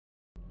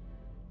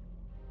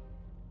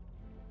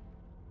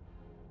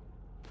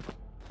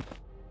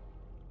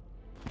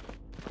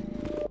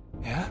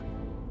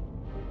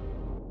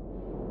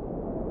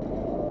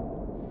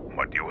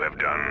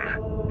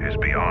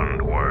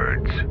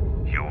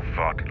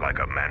like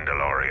a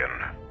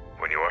Mandalorian.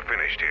 When you are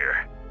finished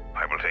here,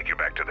 I will take you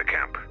back to the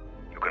camp.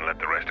 You can let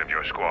the rest of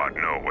your squad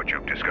know what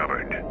you've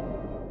discovered.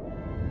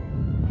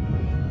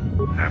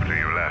 After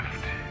you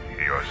left,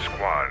 your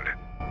squad...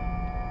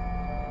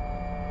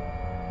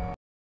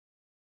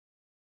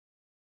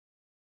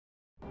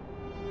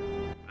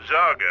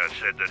 Zaga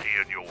said that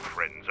he and your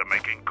friends are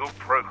making good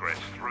progress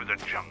through the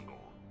jungle.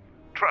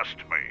 Trust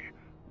me,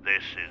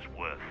 this is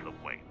worth the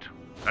wait.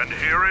 And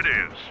here it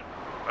is,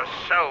 a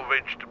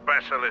salvaged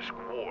Basilisk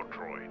war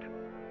droid.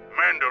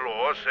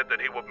 Mandalore said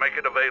that he would make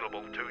it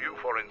available to you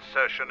for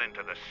insertion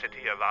into the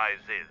city of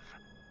Iziz.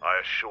 I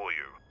assure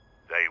you,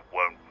 they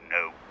won't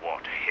know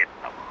what hit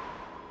them.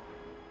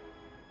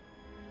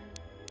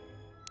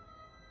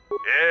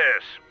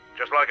 Yes,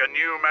 just like a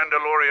new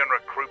Mandalorian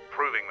recruit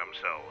proving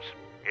themselves.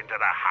 Into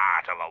the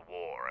heart of the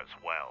war as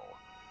well.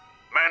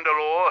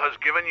 Mandalore has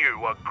given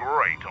you a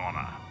great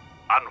honor.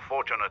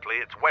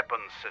 Unfortunately, its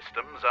weapons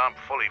systems aren't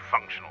fully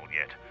functional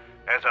yet,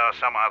 as are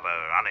some other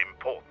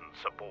unimportant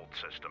support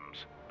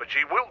systems. But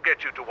she will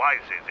get you to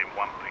Iziz in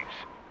one piece.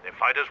 Their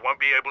fighters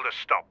won't be able to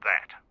stop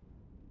that.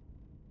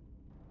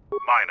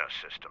 Minor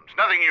systems,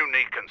 nothing you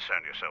need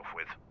concern yourself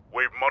with.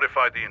 We've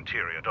modified the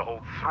interior to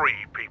hold 3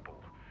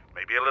 people.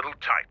 Maybe a little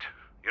tight.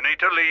 You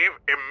need to leave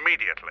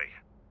immediately.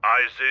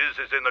 Iziz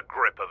is in the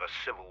grip of a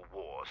civil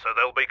war, so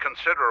there'll be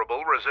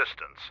considerable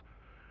resistance.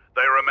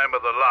 They remember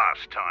the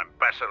last time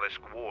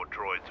Basilisk war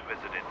droids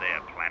visited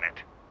their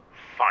planet.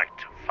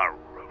 Fight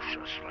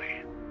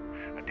ferociously.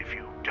 And if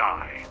you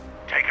die,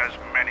 take as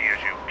many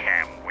as you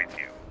can with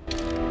you.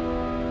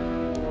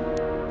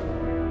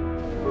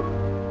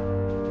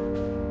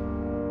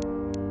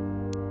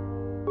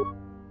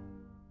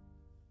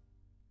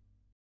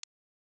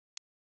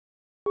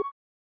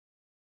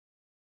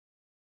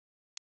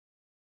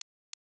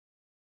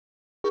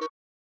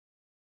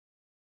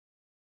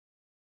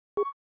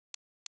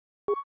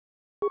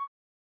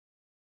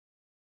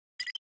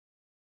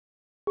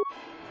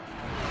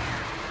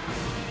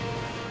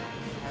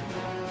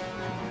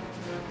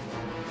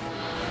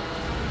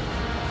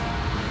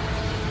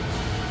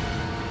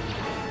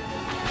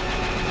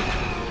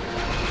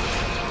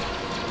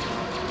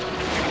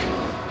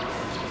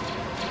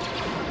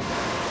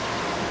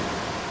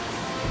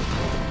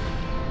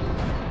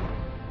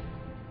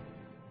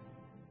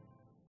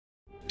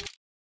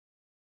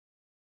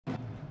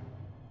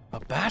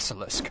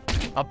 Basilisk?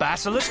 A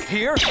basilisk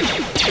here?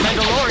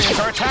 Mandalorians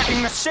are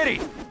attacking the city!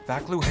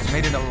 Vaklu has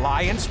made an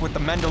alliance with the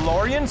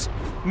Mandalorians?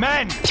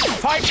 Men,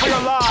 fight for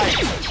your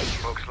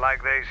lives! Looks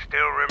like they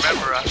still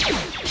remember us.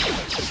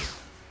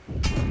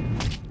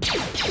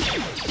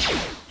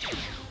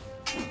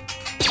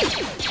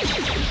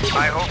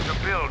 I hope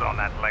to build on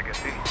that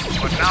legacy,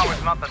 but now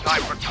is not the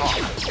time for talk.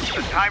 It's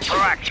the time for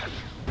action.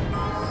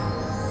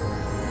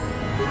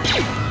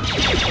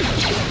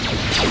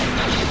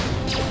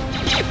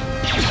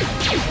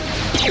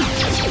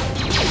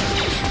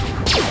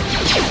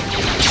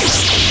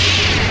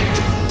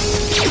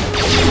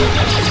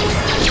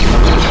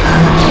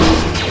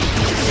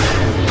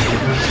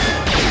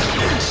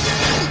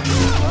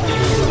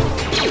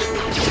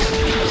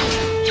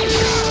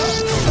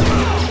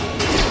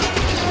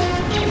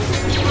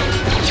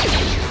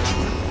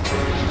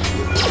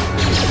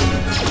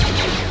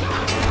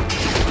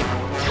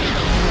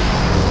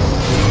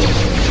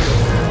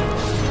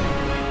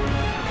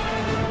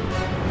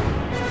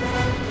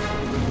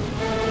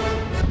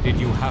 Did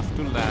you have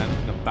to land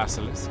in a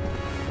basilisk?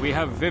 We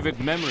have vivid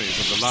memories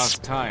of the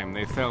last time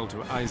they fell to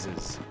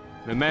Iziz.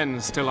 The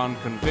men still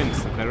aren't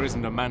convinced that there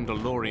isn't a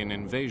Mandalorian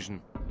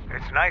invasion.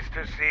 It's nice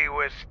to see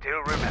we're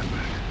still remembered.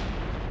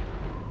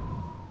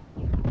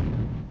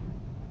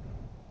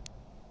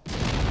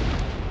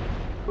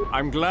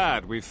 I'm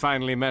glad we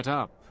finally met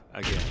up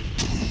again.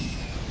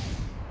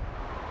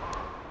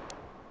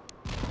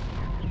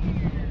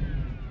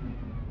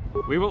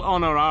 We will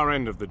honor our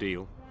end of the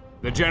deal.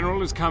 The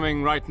General is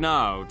coming right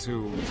now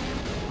to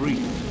brief.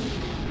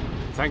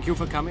 Thank you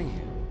for coming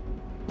here.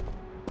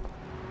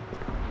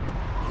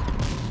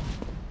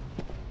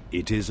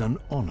 It is an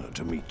honor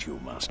to meet you,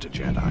 Master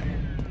Jedi.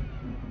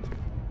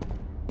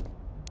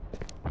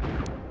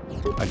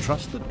 I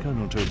trust that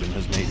Colonel Tobin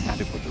has made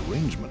adequate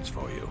arrangements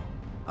for you.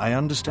 I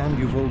understand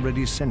you've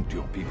already sent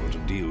your people to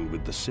deal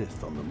with the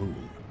Sith on the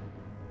moon.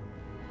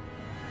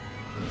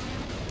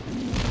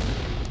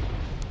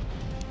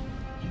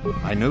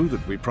 I know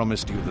that we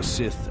promised you the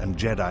Sith and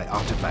Jedi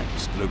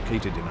artifacts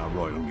located in our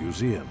Royal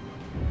Museum.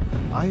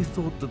 I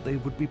thought that they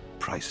would be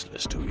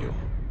priceless to you.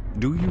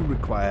 Do you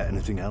require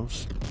anything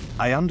else?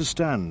 I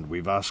understand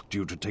we've asked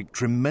you to take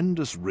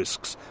tremendous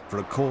risks for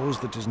a cause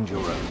that isn't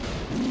your own.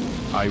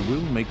 I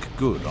will make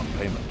good on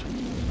payment.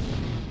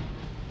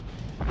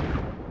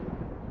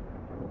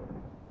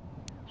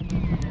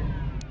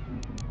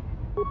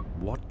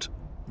 What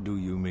do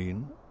you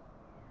mean?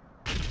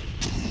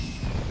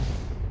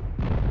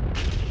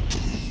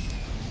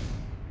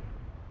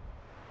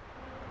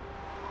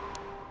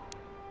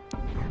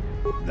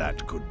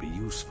 That could be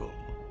useful.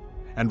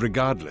 And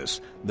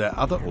regardless, their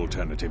other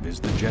alternative is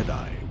the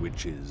Jedi,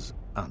 which is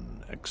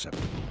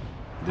unacceptable.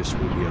 This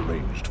will be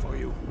arranged for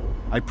you.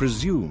 I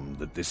presume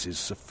that this is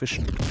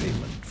sufficient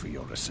payment for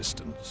your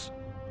assistance.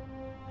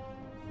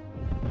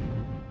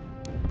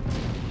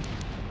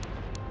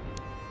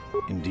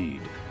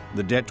 Indeed,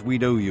 the debt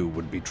we'd owe you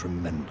would be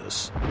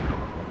tremendous.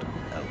 What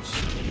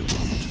else do you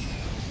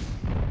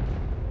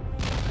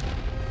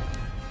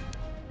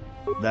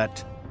want?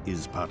 That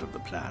is part of the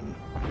plan,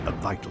 a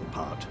vital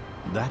part.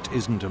 That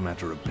isn't a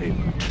matter of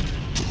payment.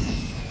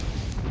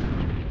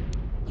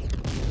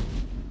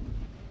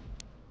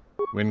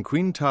 When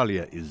Queen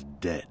Talia is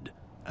dead,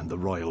 and the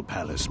royal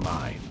palace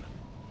mine,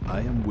 I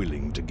am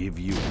willing to give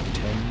you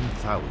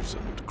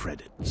 10,000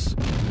 credits.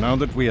 Now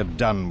that we are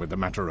done with the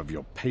matter of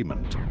your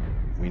payment,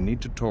 we need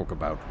to talk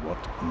about what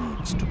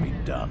needs to be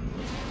done.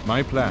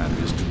 My plan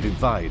is to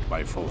divide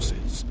my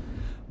forces.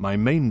 My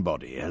main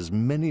body has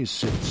many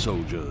Sith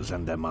soldiers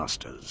and their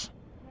masters.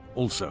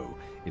 Also,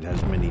 it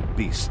has many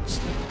beasts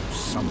that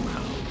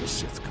somehow the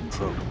Sith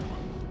control.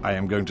 I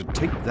am going to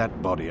take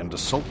that body and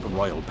assault the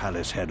royal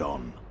palace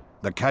head-on.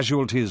 The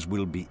casualties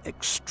will be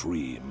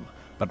extreme,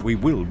 but we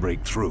will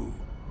break through,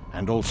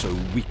 and also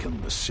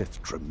weaken the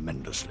Sith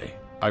tremendously.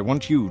 I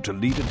want you to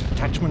lead a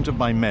detachment of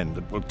my men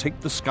that will take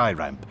the sky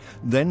ramp,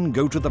 then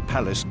go to the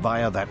palace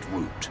via that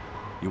route.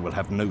 You will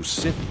have no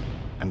Sith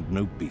and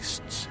no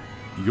beasts.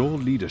 Your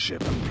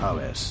leadership and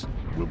prowess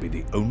will be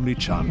the only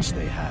chance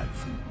they have.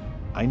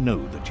 I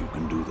know that you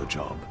can do the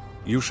job.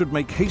 You should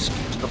make haste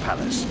to the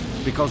palace,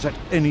 because at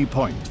any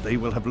point they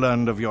will have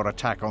learned of your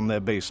attack on their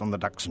base on the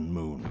Duxon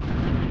Moon.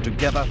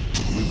 Together,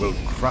 we will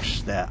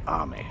crush their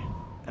army,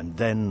 and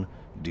then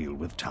deal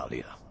with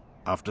Talia.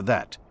 After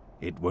that,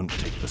 it won't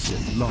take the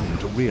Sith long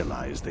to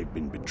realize they've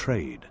been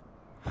betrayed.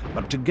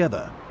 But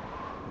together,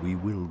 we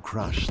will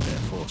crush their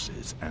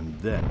forces, and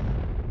then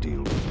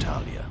deal with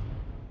Talia.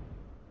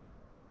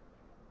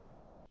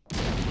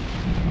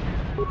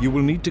 You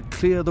will need to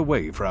clear the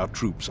way for our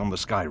troops on the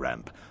sky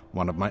ramp.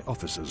 One of my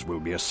officers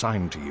will be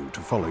assigned to you to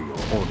follow your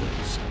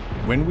orders.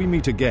 When we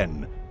meet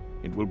again,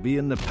 it will be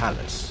in the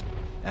palace,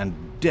 and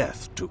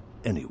death to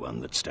anyone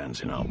that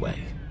stands in our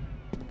way.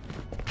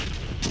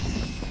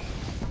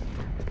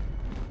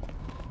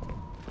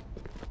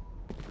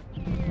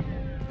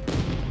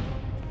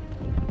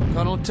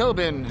 Colonel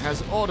Tobin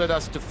has ordered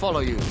us to follow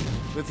you.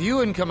 With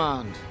you in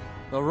command,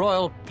 the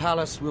royal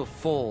palace will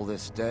fall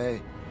this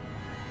day.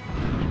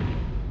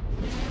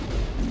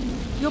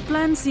 Your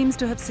plan seems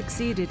to have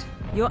succeeded.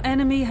 Your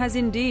enemy has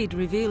indeed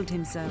revealed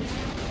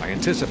himself. I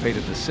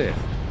anticipated the Sith.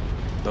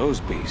 Those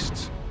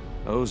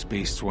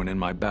beasts weren't in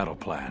my battle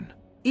plan.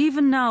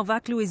 Even now,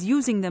 Vaklu is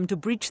using them to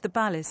breach the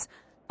palace.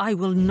 I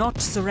will not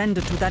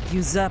surrender to that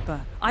usurper.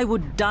 I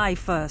would die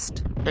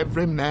first.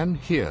 Every man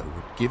here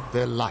would give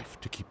their life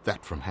to keep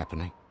that from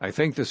happening. I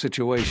think the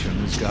situation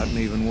has gotten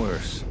even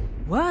worse.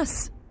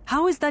 Worse?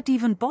 How is that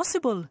even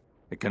possible?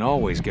 It can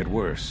always get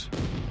worse.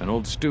 An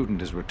old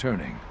student is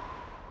returning.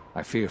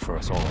 I fear for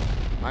us all.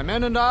 My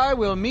men and I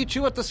will meet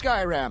you at the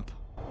sky ramp.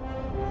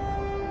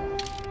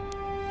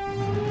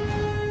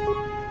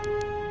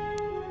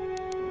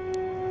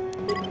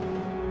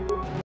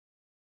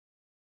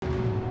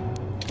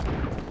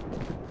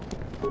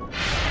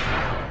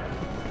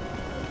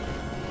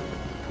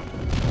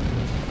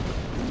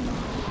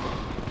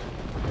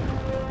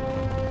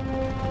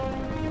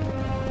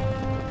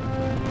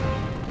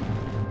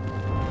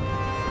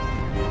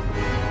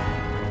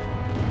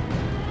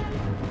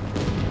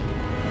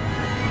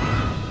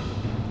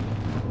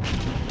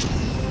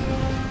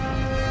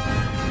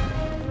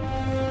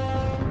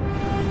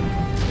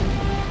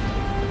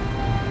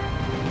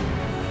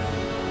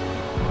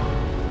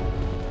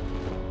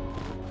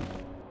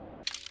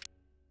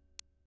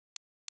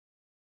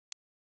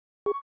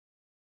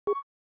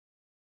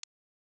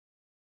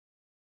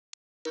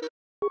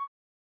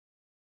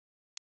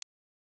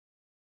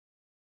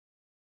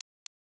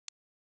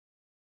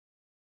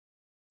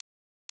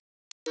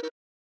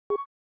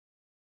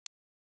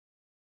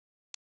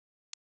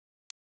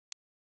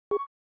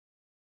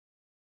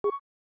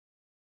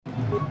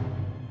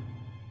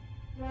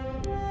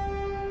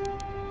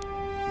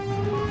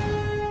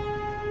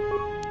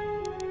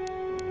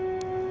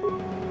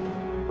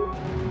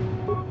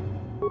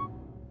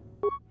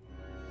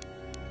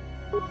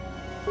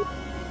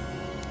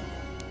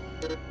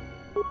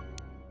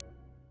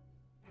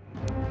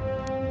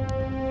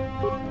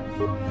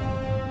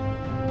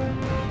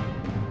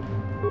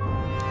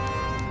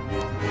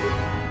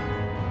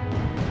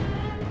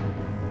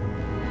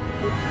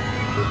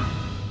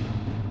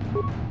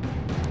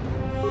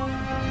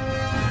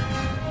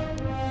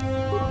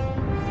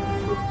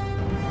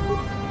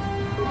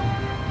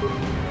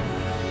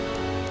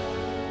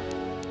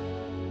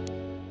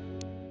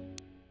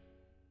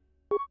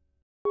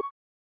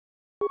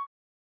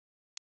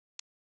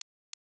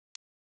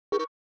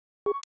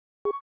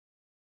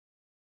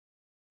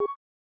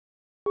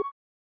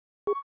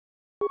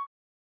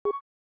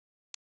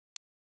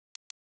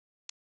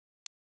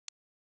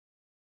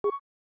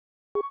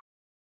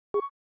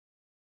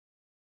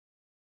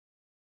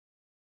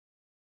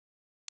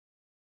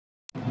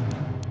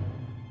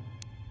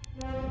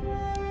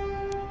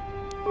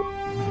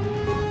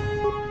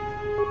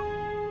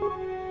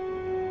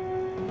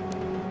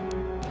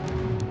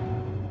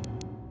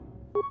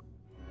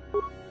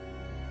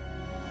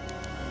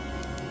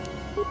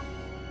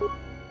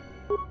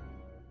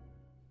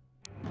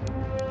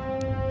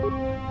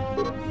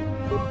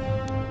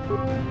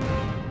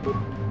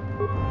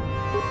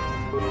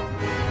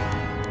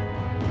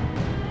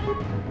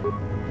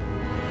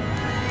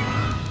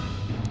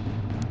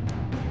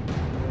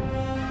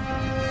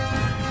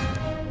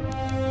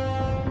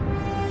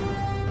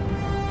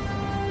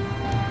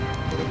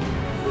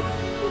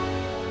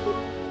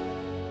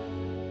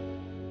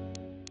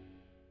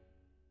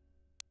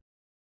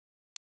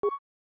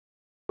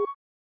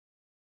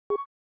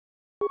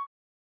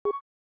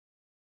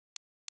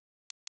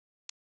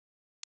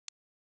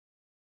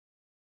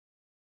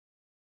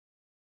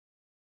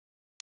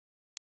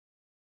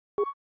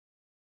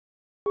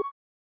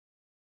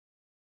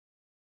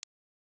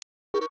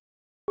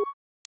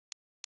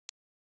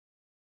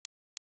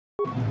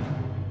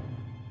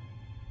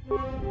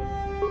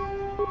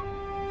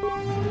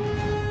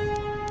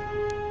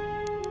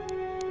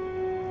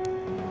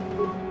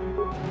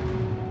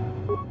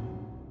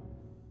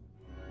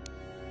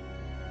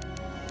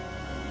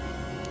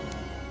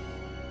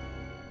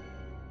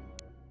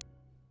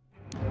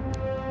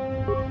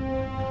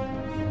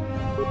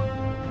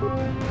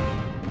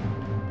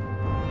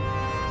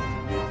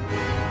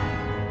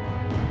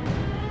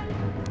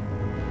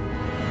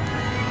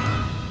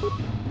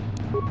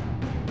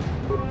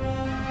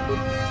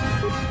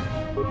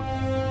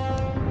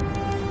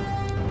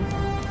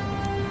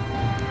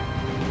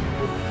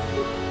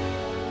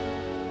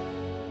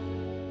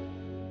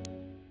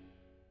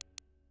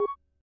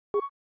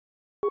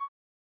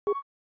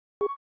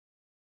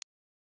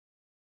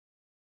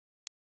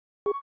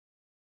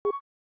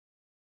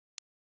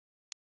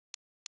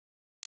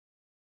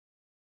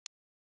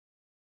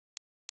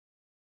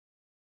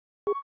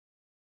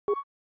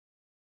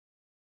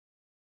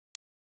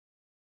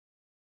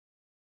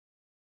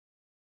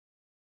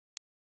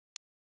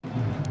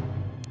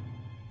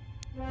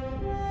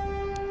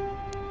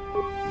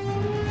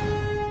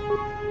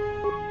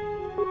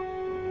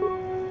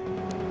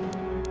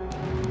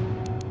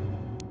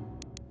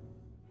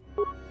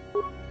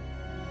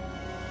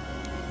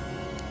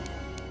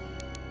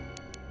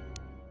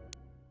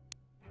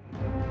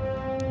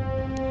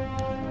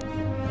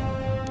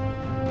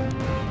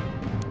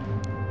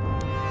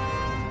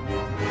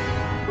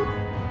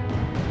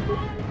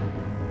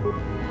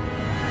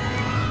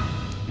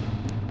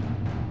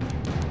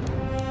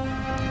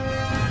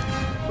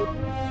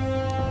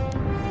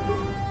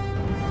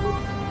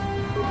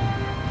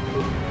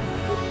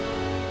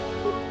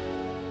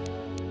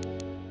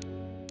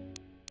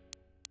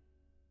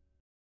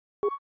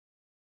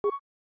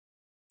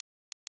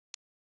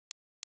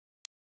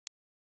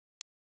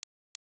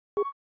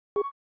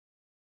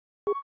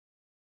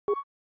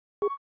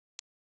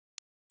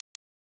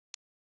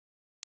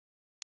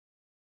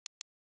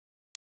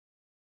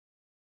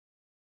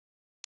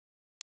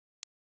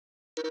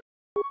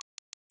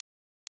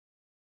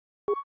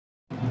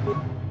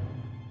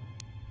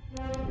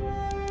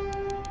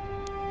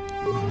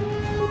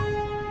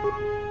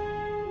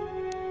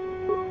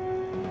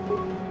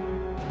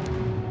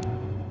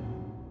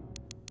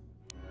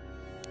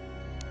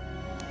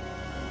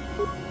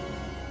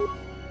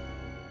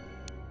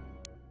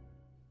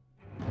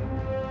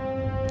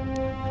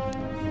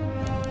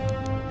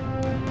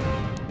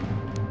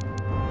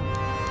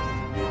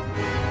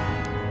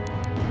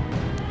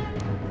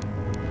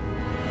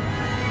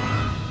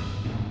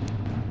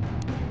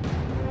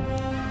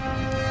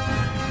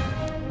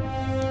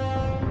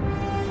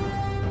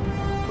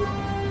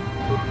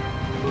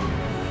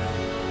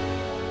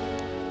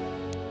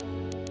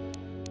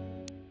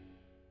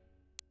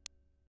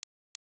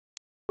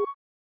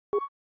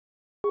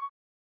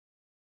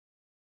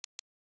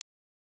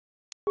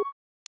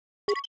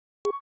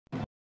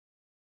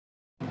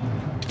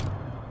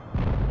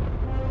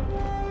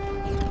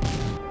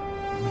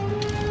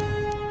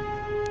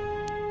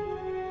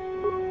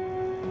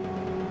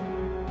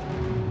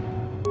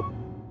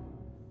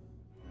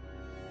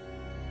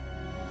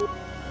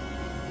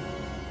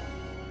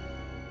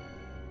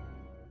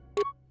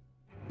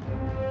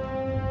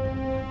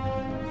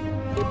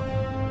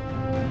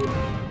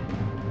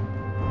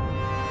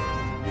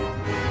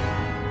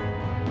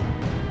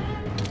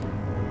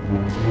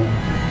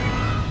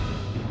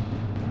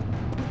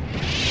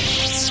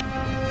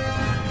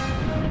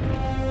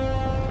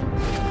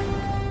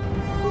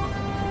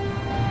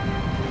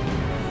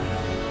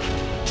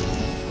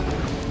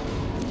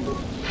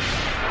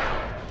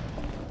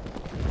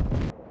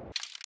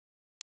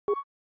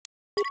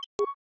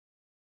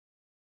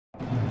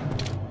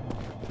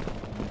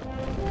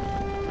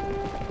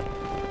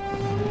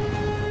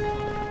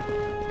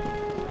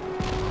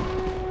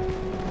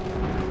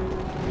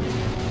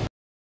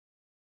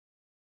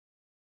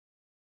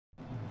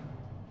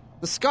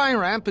 The sky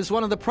ramp is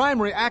one of the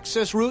primary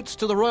access routes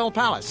to the Royal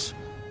Palace.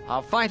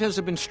 Our fighters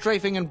have been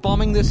strafing and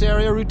bombing this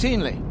area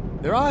routinely.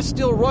 There are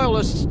still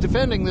Royalists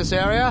defending this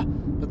area,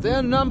 but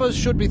their numbers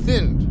should be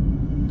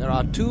thinned. There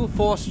are 2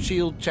 force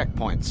shield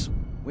checkpoints.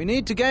 We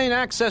need to gain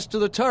access to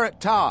the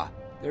turret tower.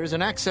 There is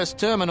an access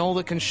terminal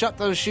that can shut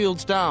those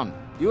shields down.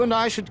 You and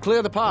I should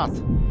clear the path.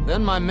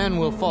 Then my men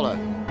will follow.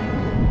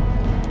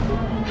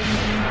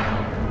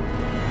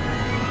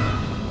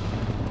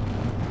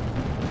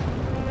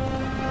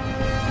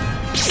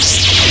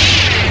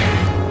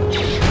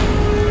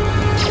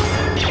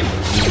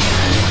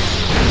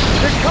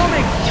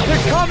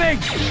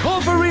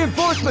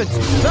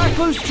 Reinforcements!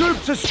 Vaklu's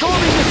troops are storming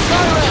the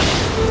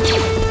Skyramp!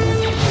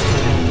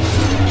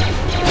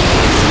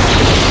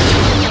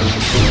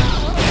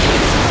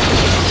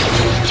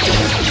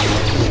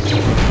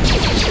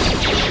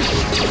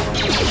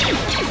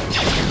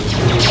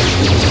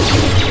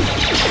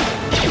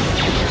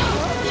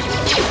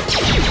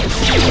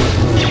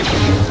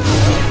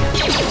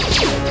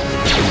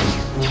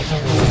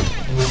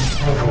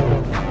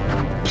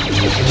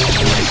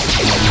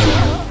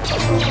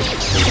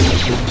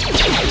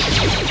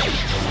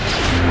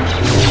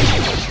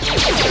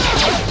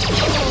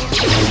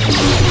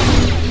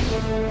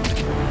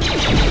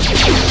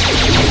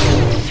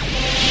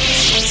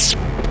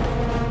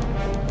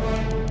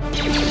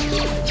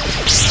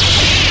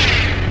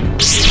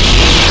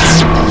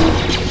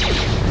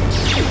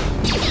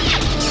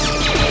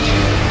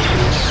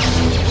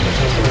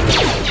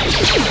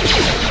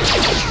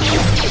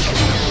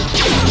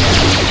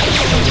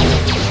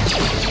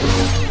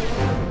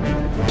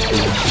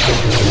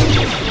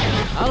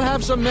 I'll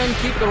have some men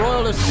keep the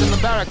Royalists in the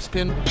barracks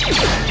pin.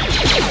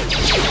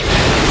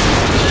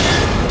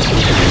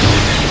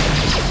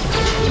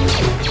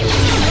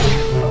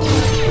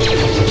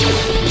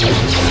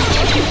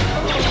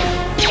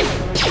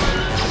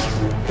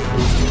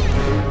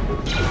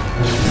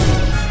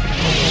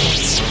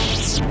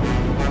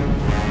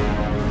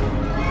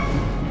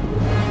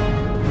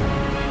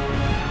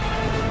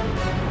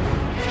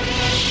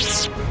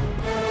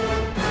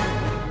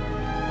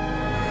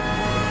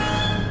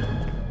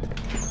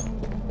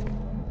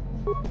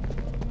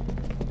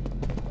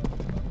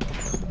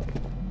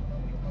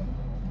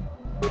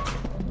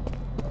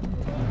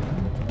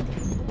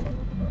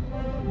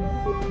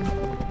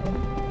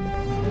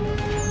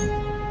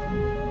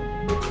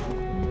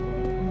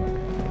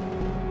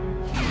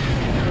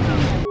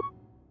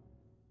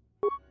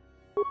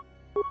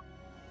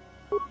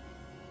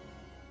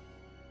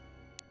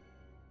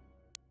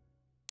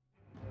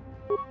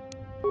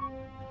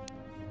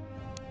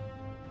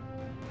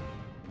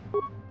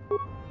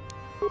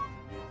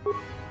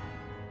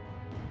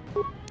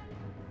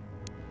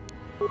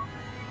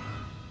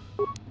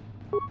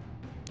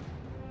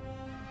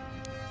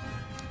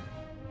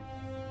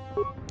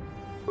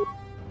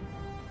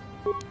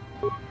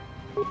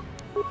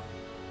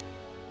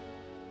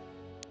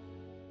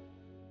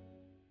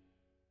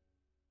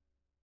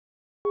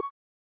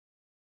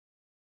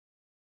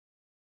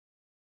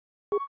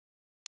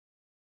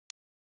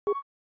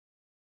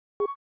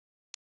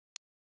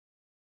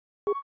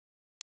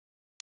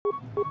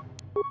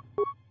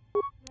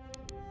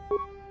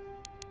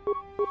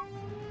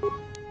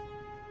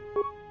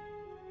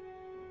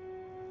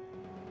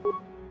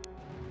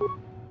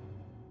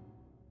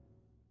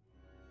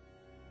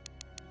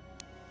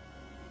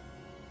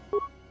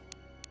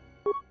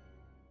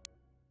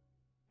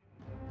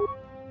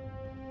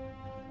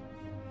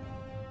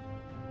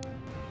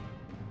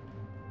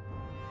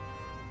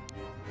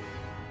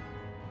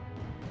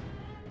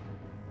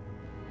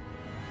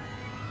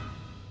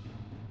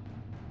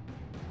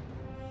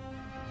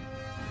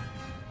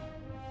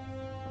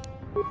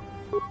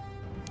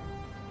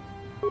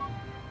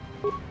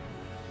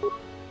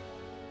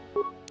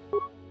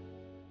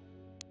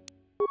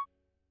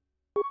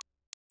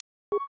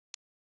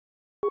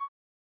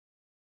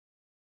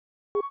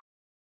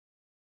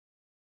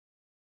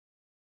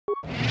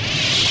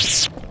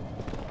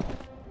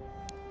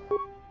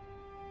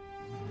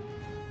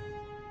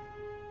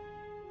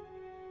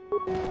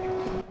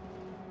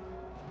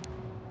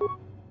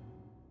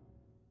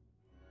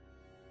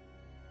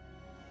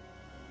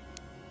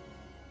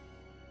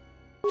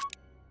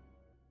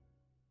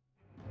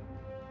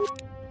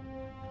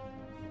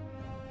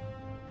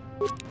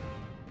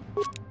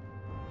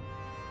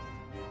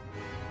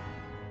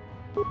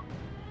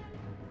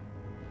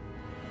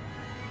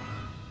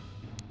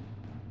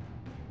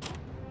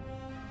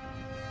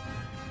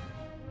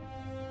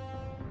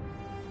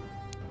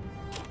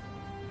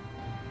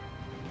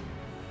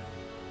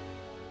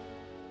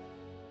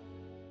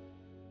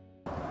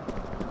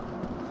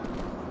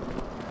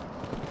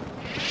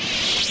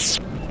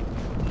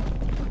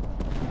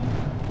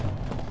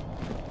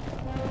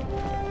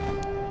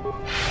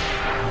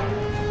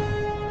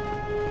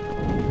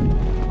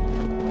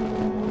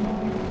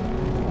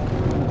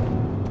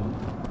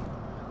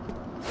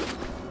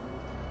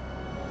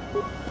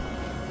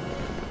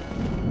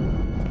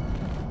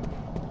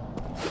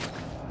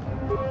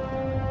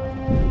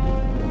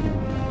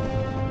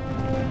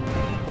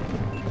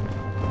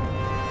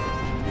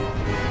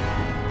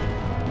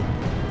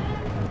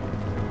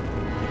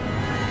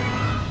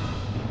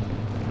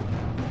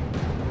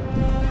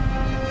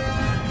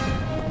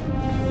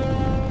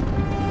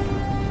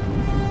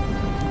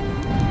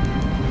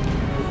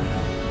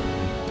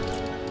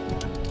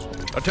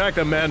 Attack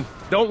them, men.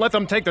 Don't let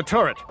them take the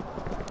turret.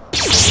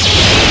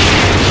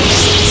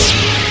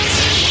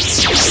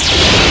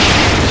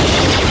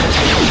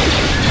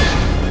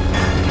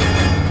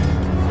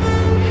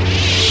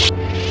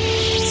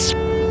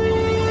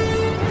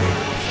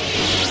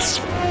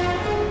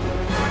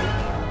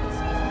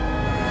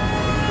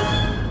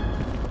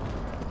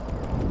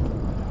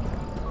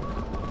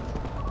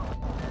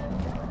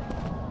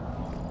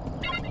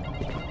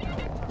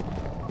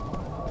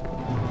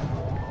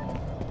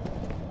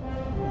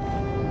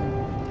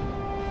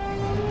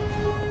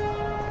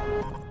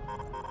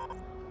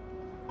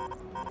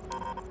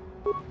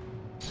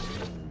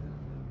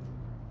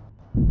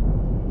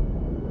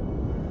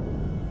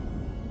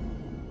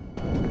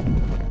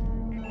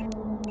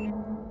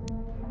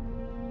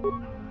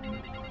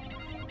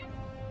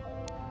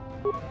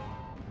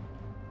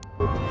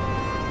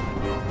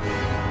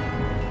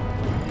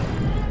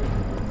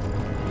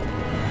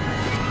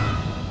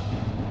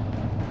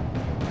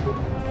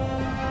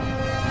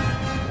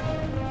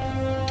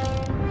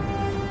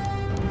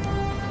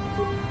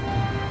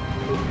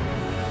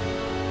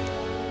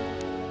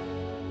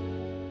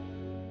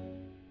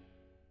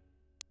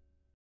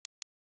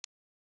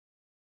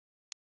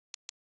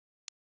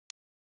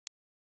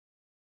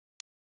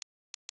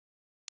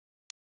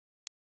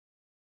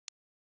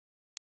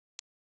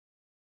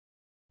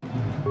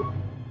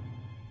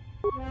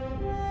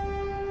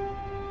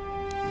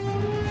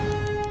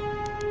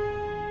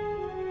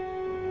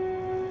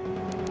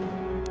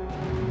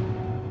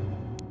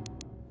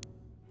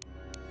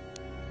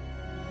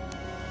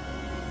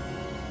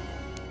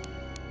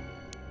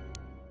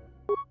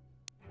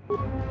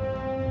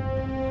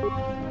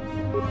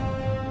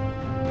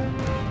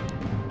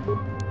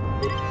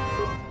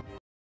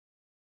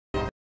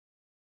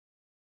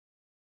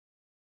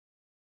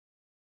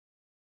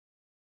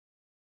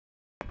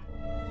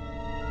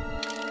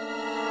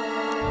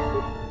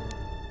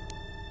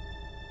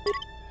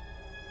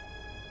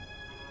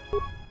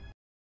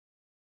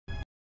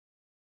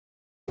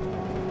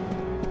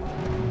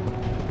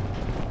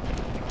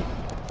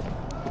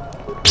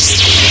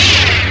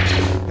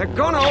 They're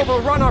gonna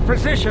overrun our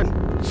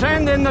position!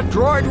 Send in the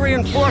droid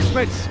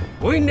reinforcements!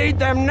 We need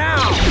them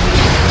now!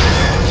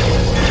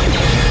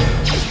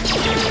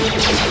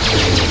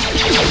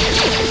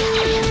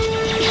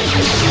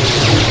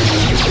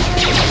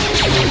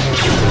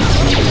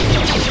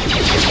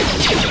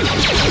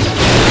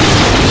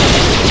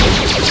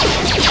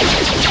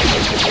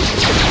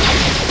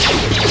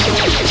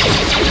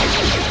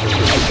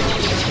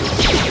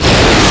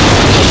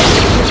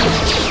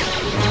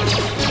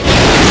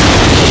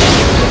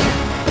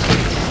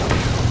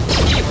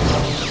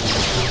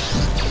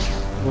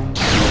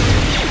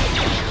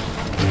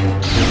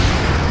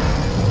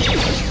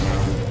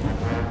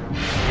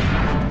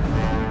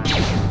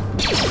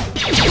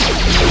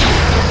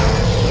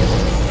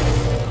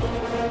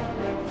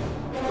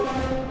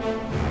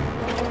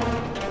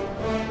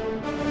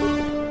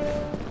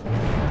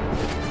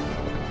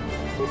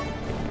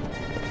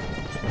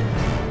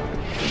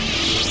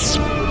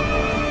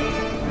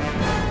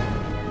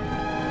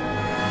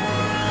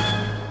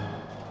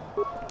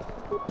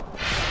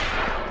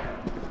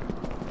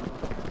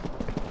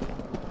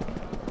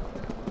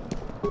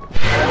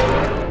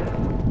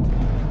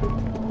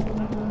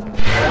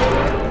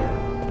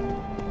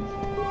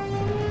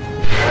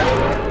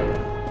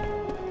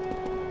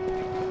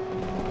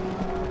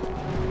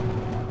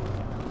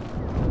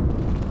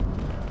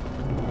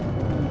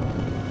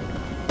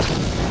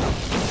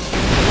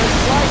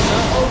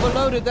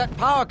 That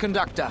power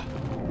conductor.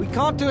 We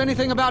can't do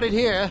anything about it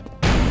here.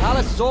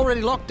 Palace has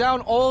already locked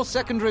down all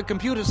secondary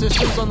computer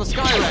systems on the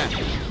sky ramp.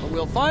 But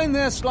we'll find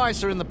their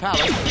slicer in the palace.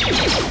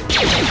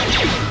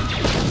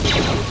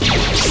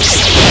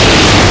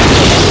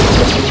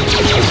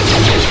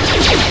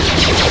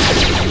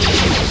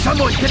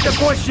 Someone get the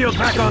force shield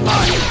back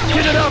online!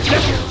 Get it up!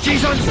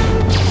 She's on...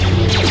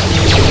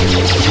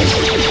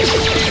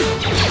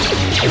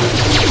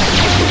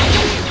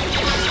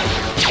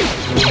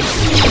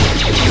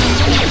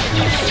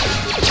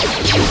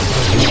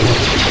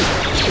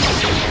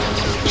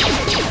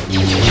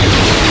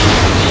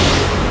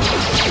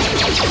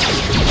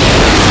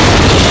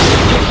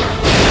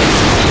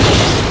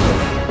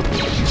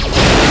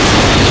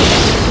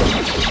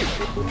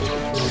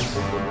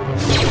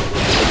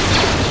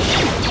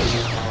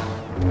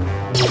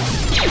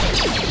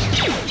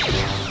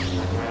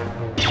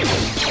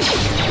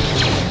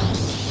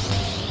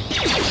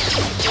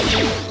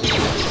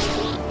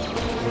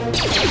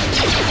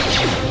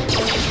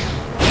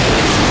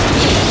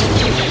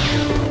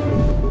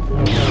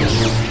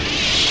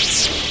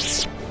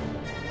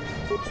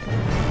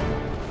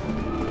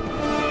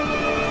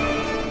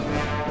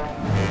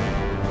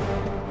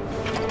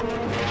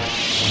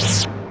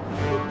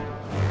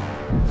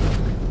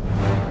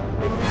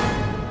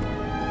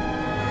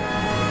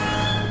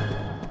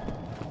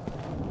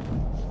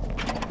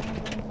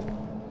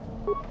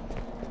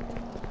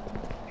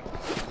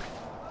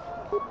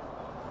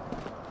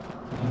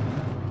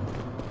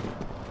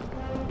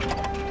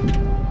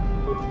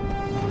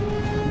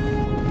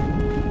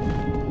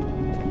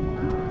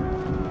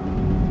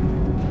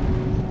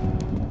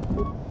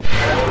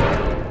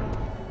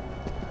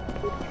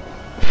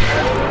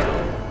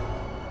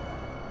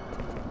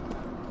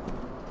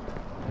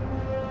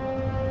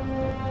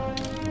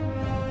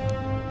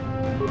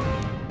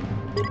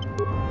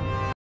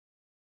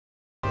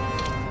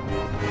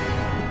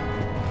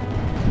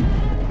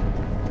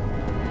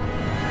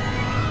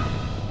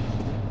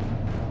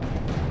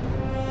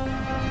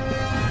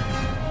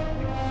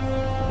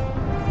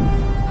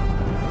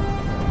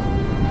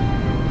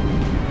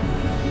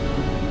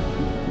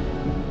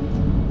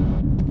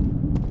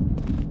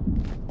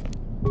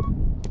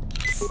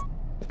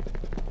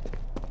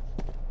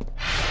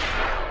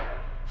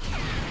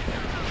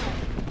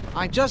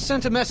 I just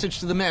sent a message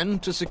to the men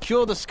to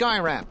secure the sky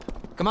ramp.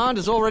 Command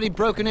has already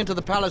broken into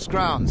the palace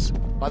grounds.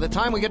 By the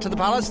time we get to the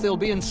palace, they'll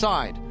be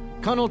inside.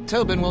 Colonel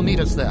Tobin will meet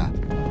us there.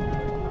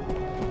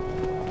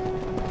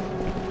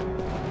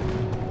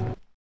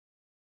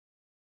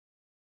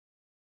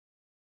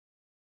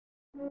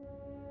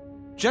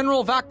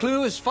 General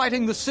Vaklu is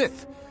fighting the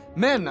Sith.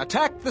 Men,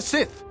 attack the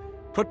Sith.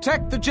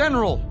 Protect the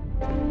General.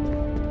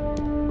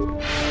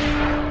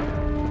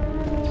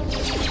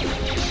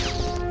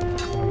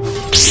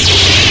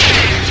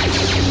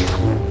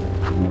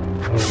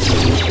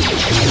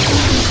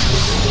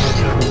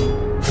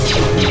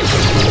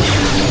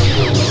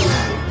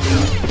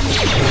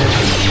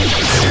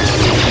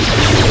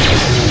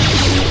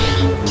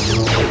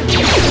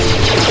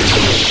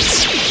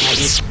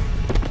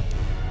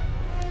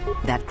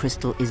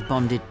 crystal is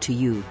bonded to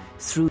you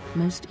through...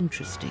 Most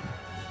interesting.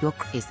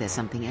 Is there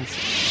something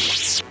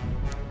else?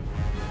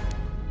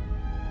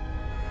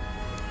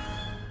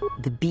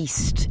 The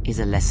beast is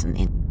a lesson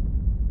in...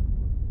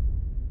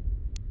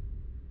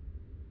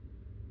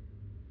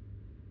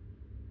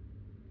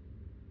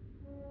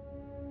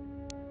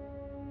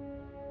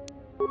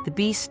 The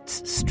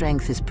beast's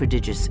strength is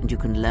prodigious, and you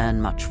can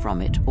learn much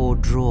from it, or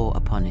draw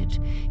upon it.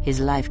 His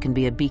life can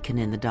be a beacon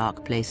in the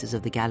dark places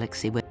of the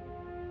galaxy where...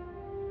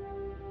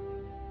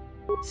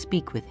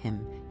 Speak with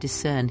him,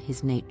 discern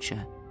his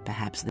nature,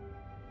 perhaps the...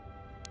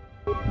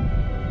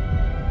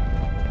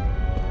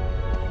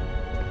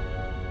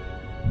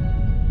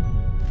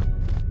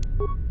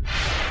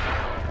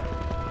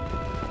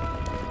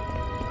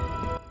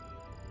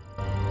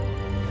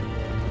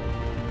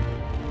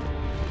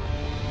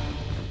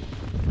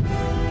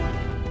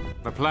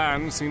 The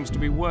plan seems to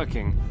be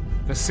working.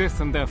 The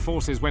Sith and their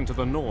forces went to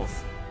the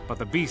north, but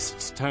the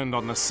beasts turned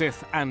on the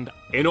Sith and...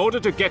 In order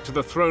to get to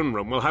the throne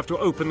room, we'll have to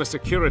open the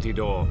security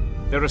door.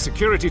 There are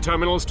security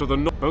terminals to the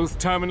north. Both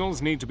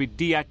terminals need to be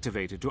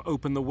deactivated to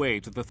open the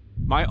way to the...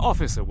 My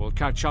officer will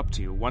catch up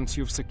to you once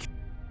you've secured...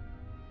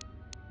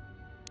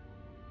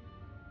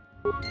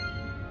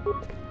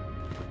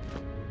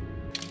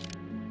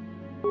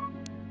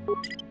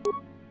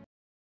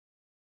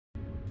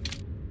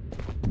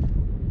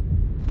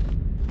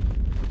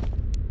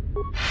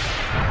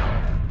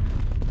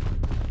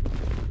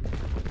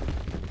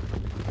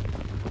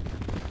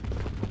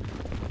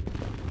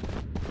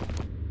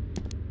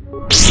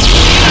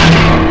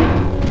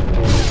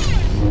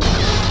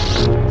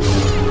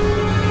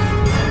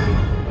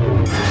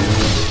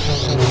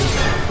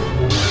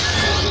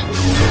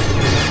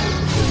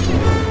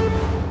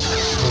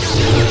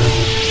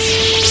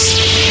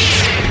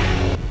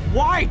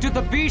 Why did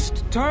the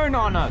beast turn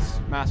on us,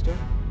 Master?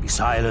 Be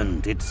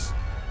silent. It's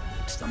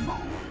the moon.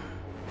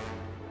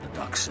 The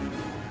Duxon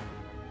moon.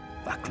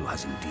 Vaklu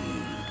has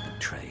indeed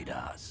betrayed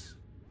us.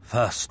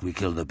 First we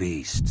kill the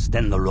beasts,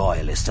 then the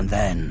royalists, and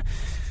then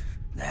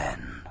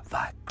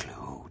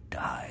Vaklu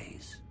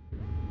dies.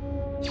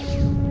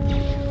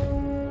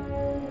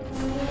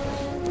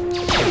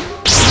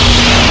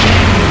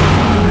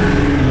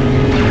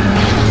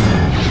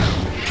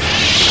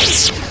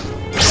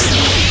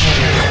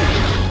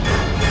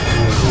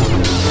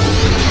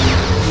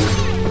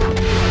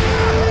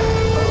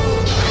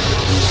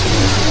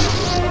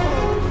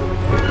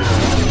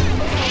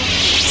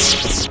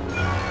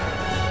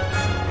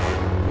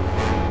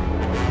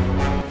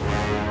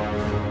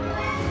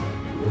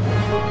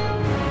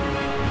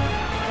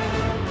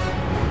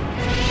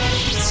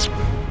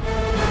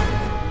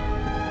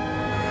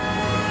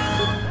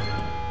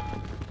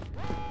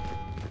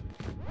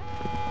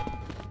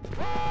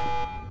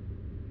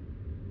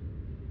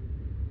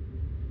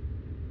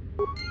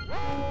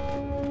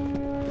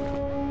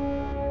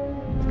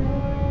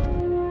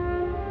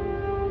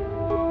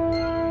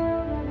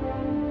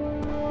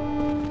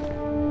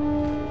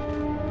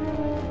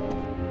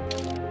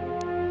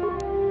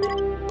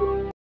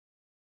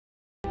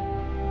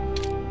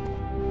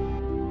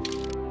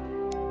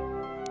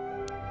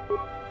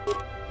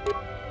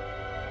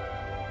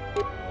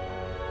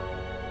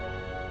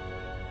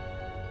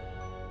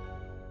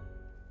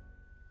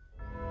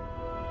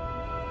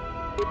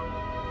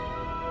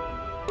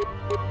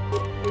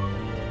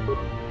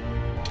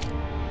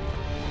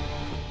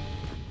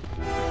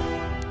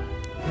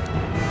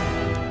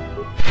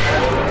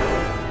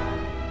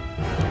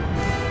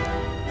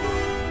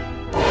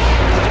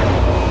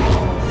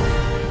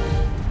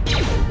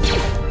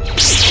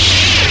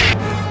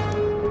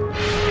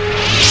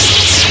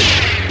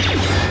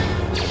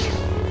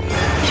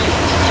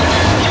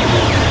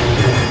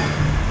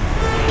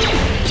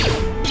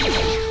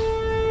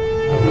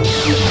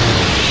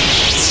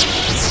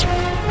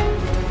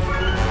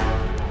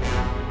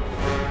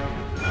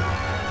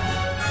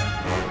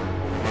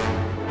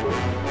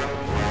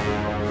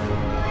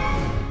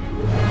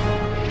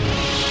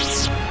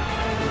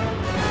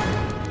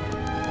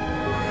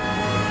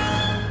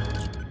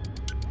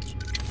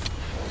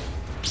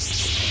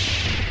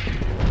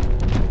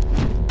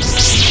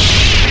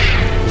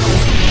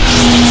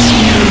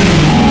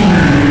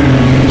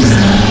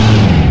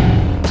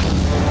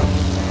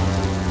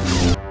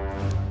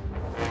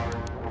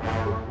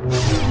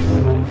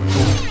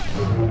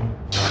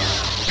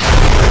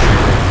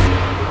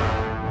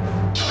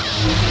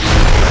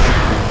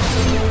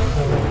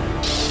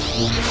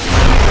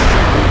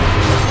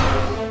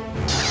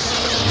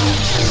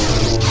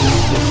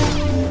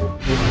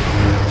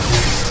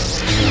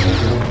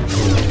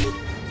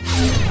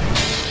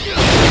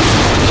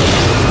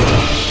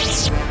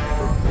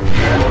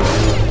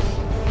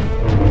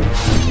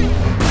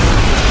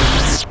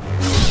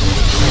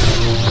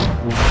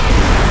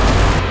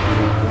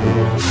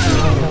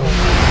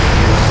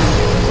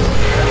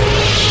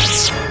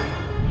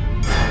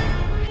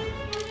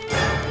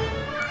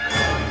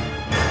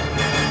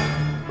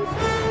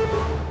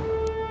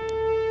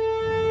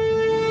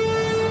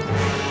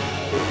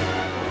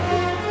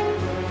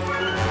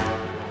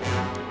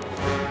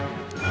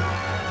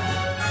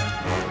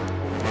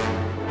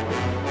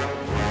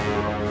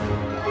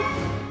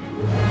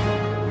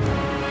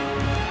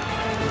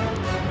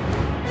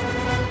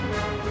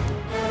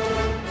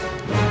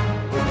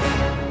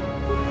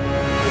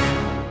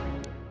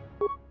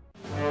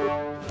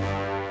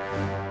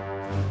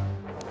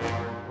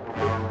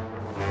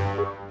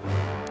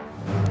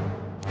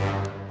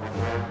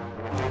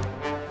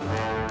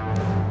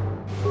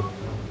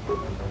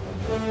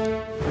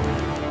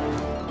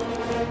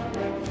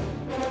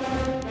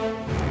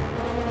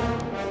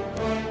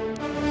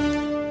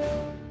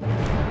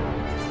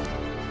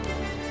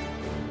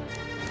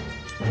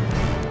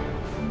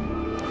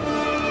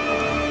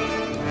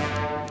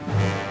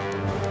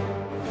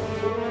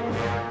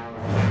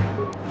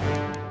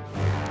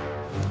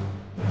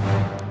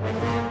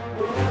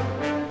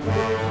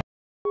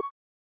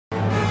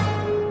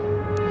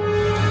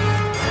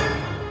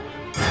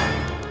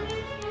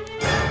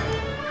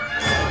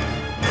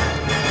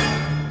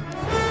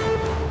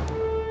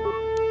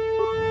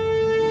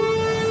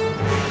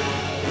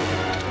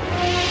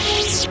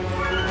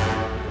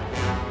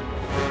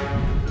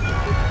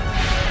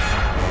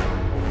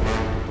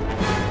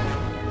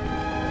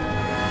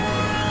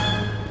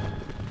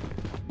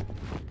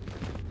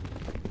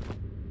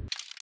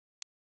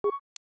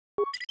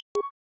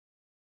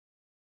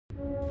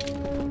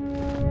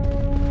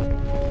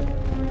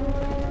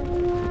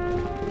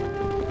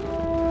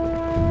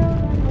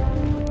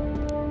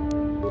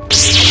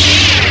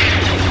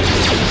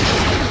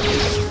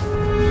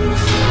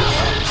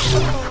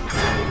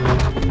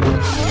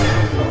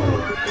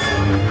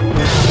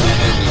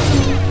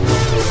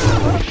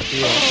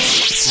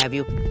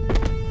 serve you.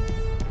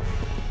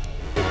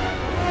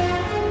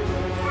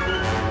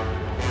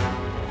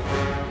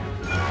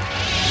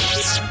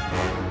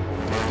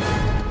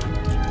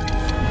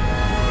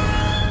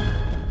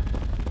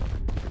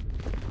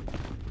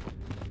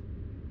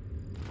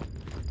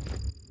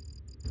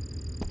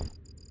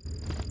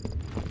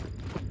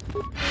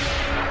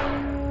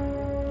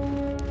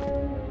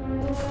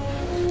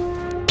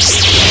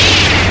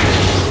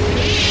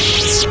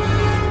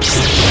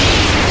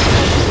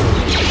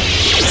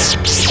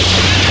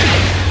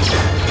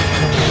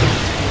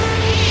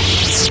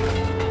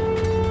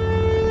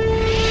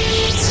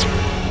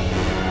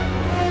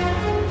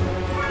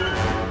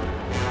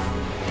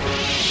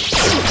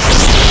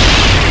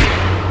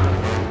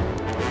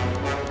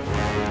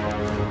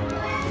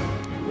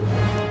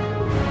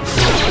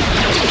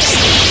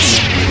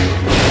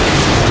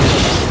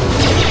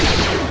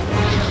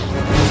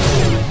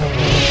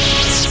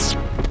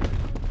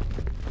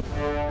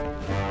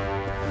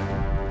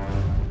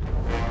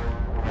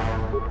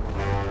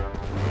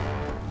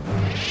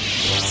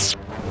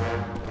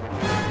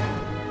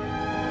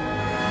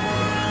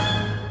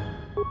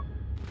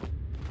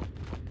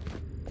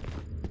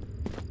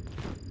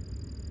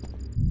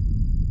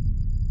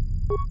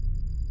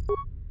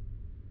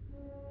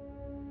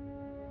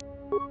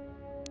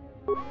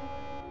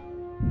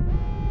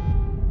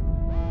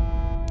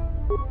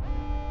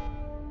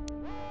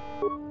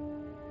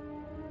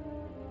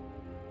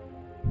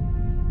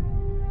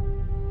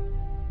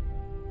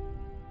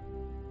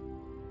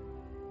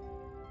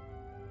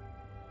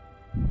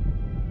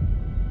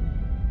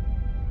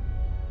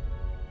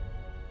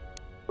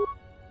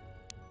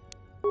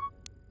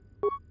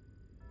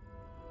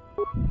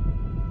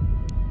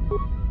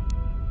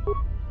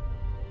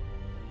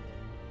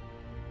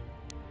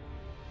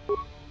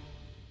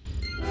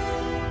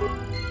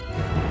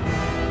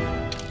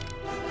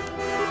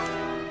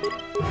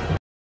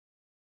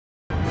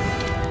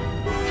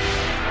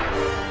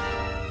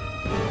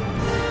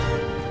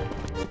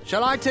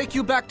 Shall I take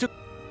you back to...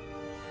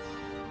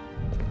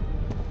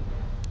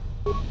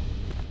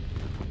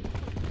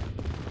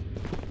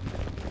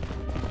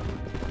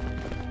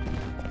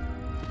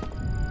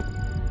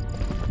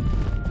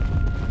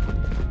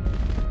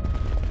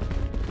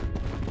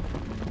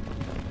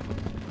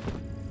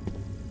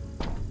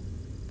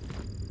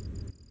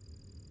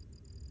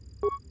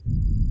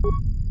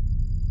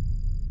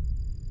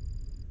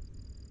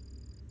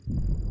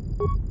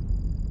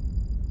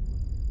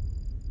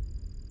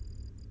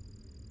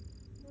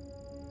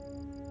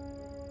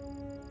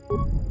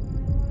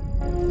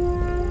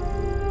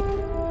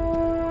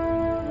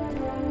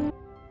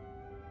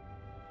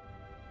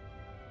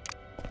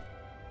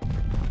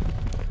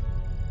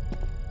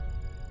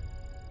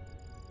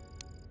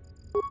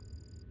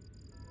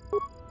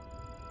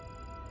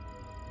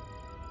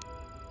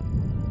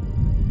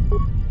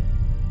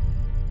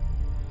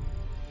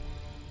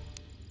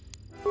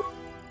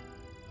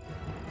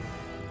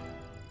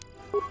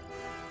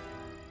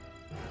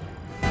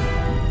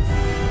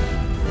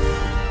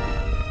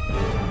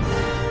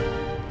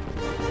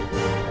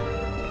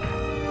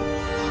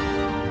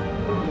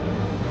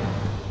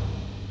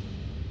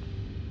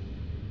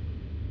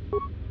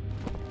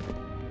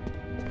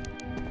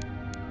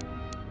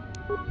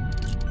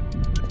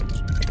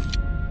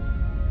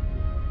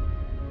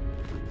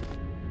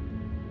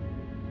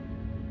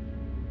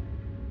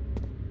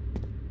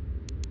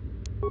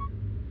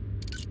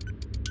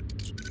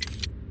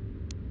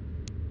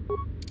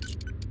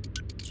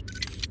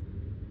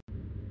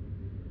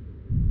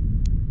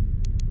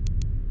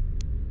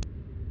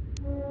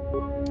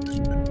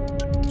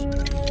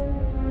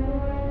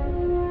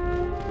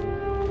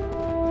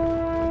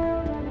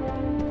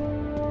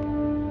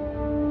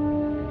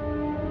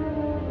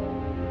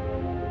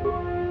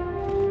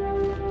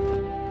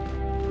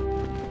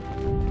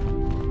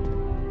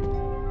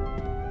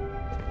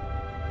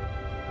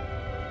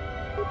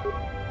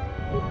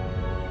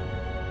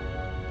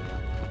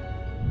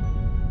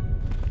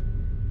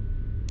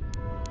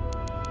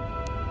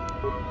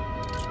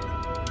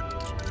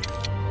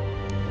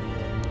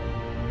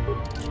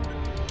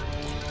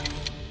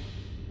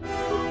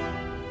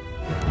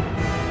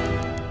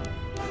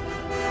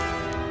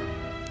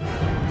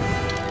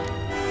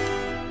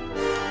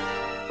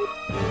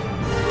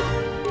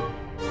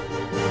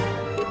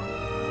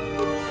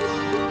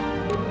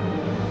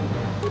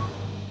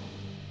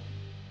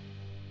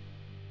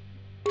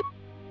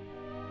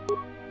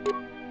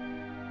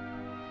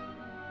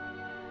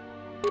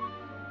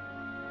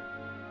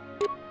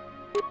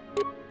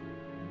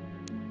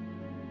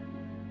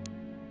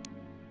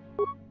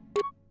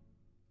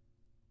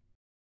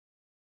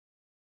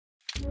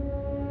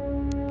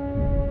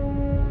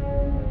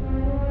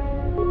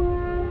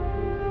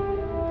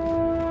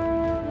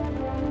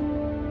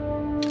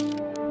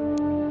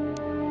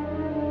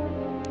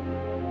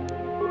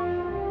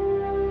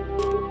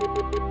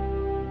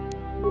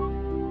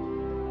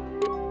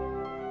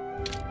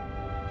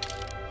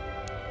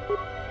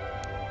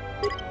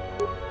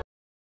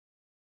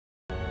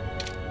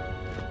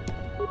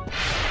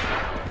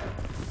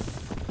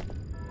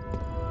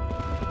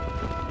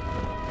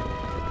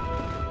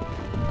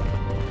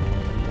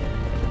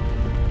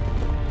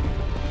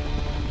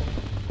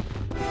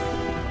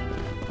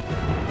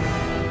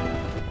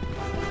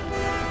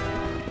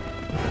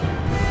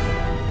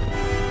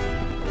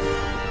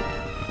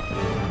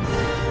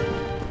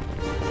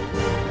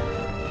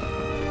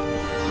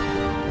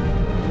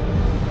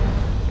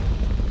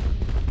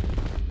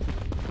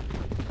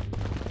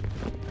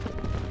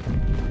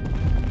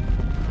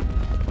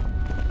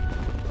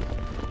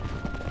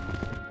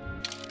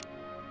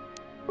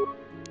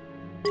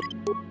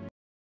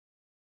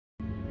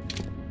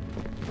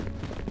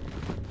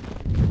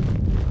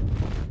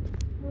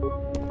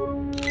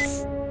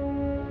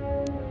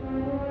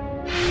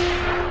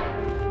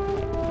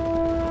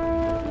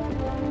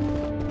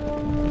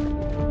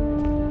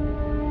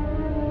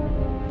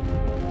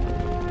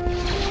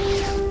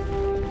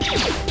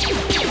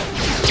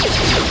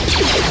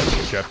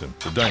 Captain,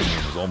 the dining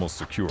room is almost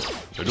secure.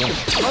 They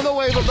don't... Another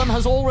wave of them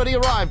has already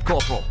arrived,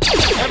 Corporal.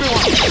 Everyone,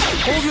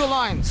 hold your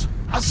lines.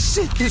 A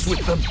Sith is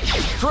with them.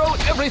 Throw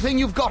everything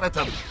you've got at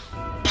them.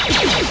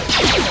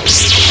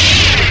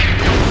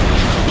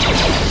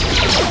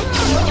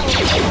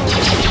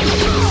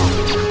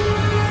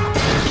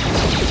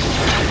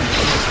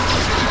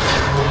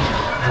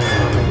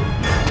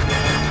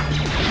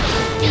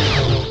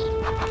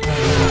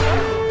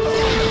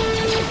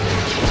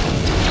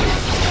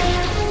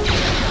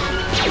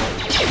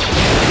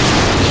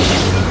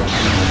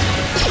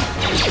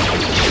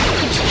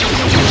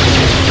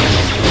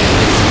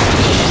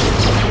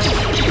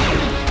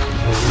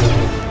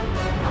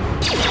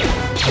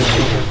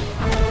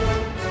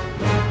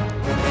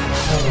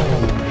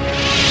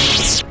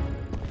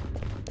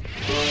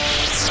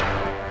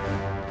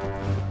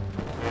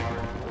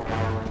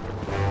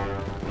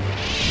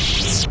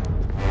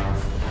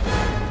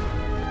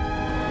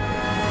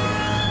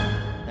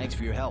 Thanks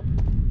for your help.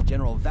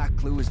 General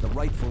Vaklu is the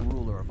rightful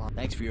ruler of...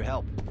 Thanks for your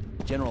help.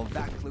 General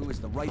Vaklu is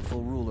the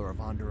rightful ruler of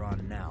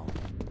Onderon now.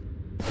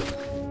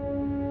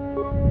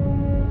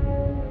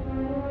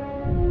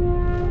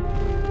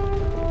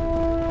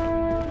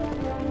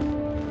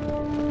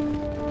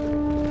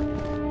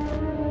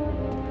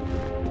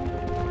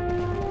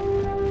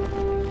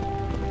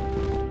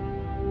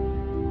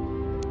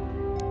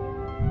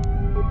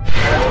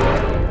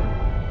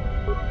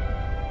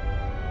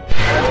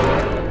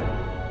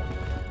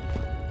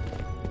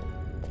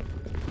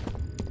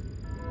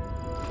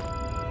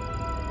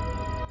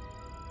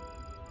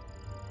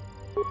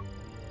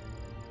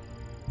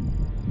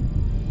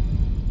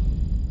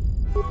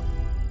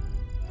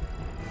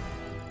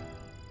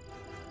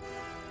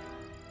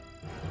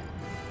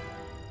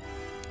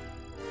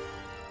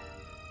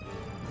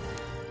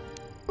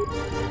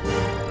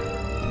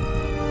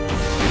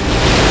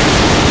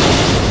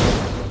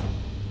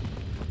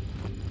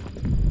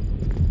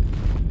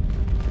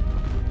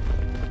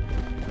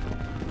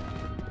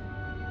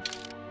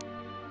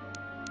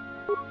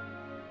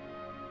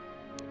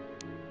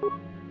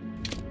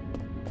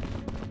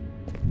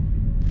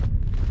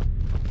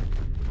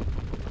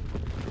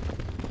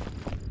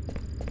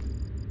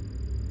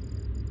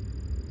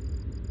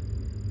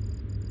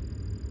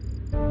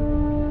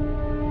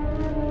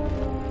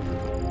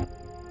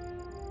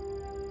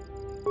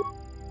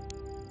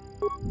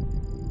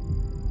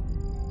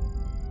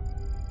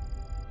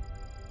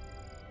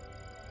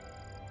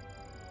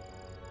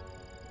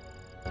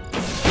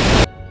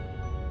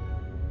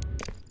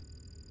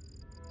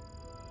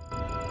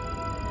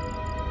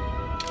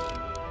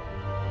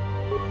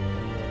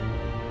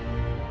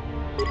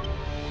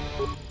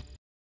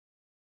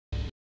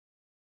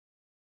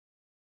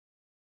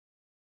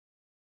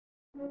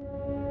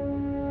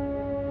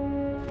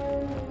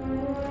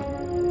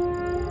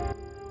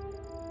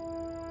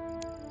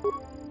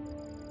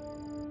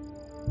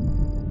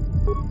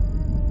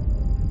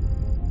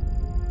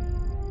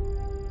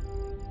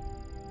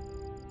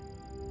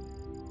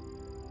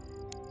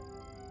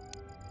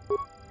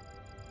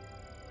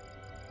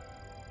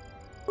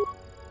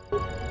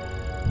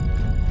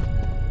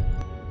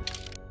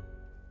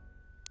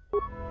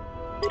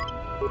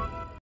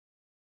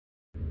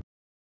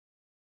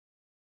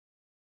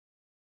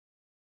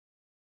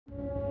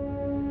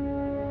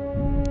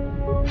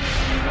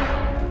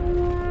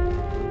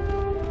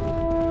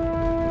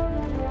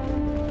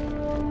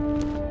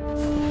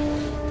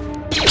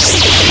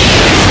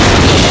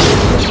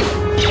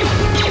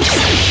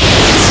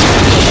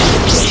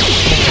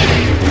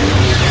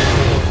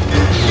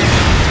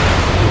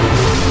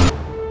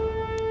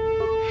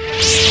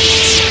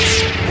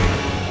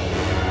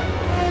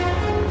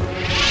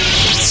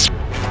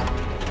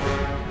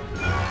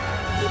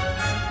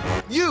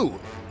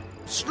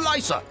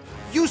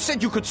 You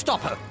said you could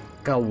stop her.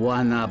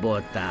 Kawana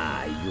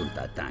bota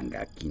yunta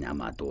tanga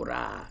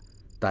kinamatura.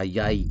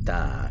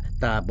 Tayaita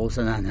ta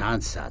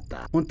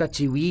bosananansata. Unta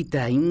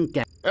chiwita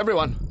inka.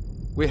 Everyone,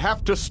 we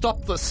have to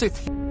stop the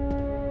Sith.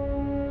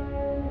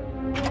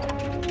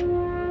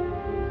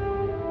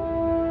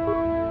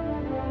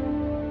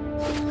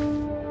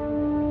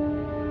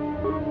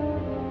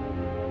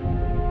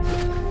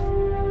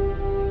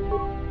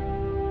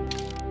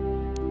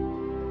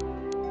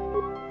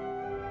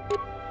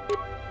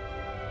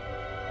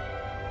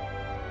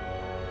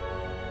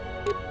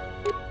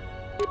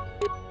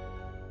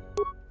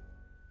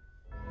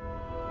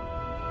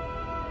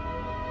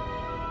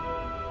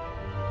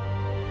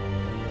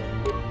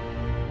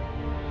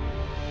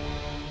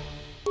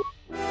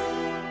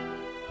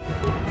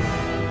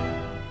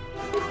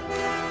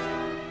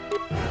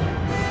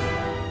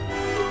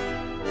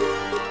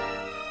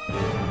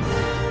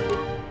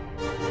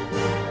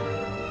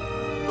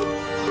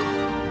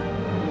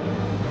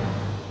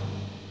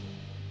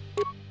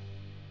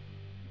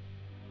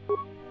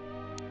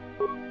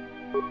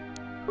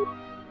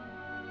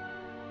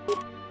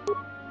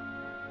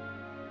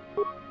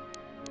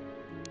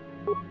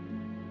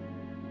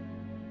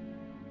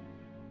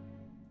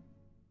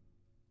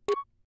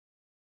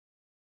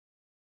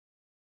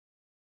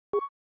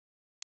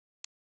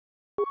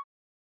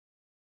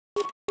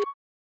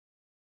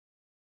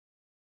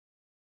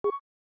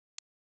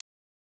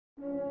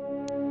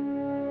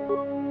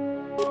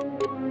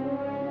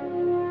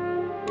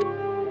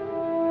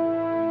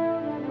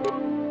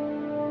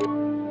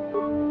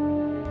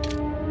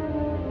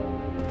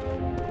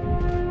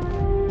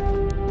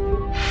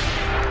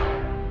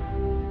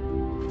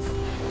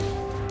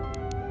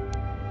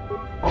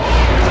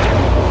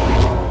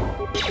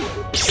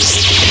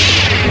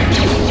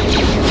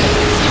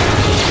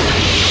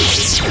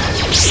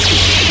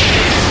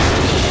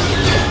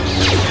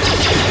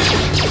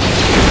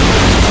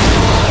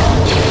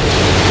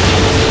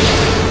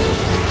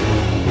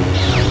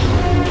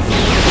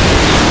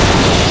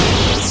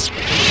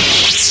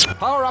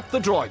 Power up the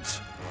droids.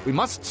 We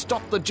must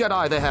stop the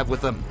Jedi they have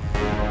with them.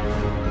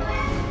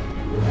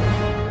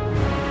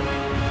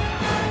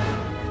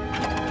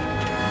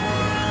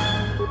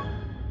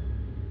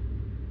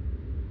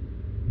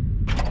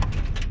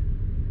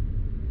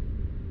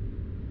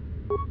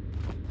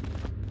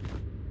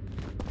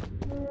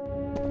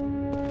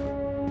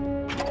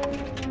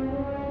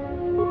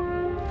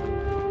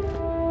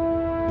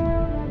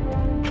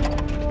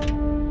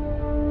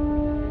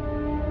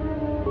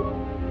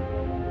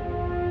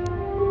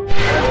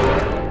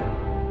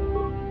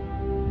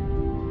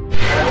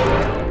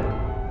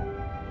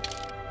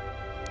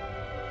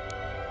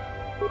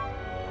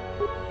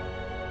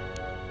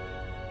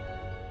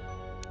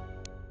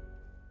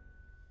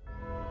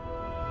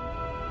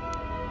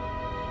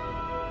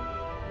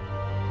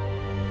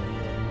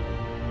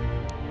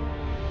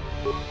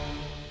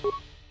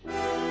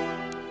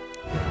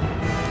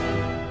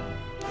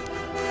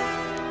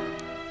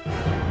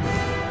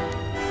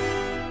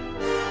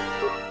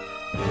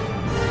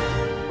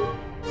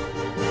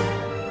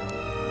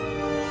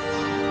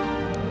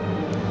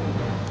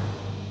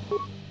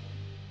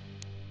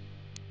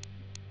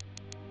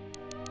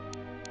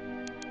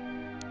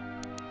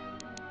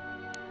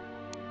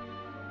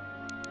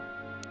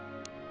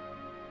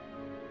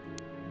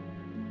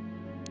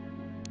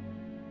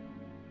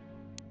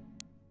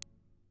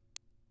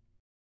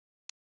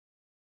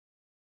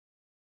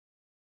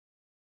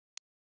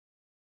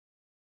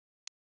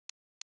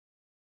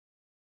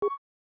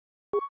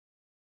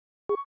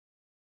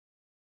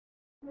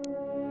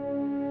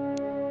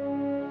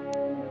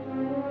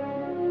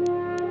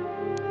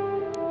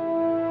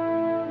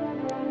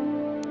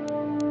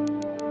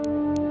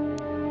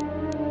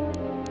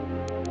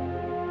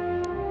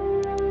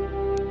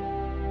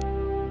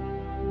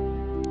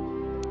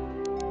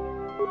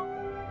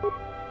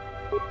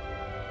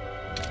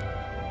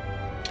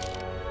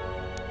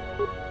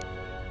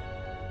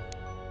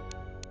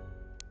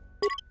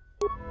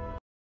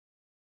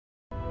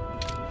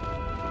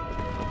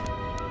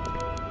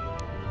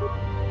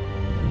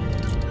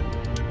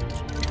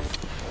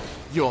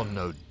 You're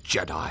no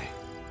Jedi.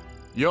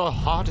 Your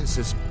heart is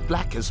as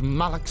black as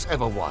Malak's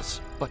ever was.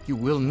 But you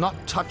will not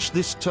touch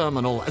this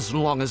terminal as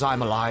long as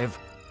I'm alive.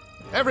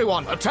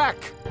 Everyone,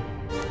 attack!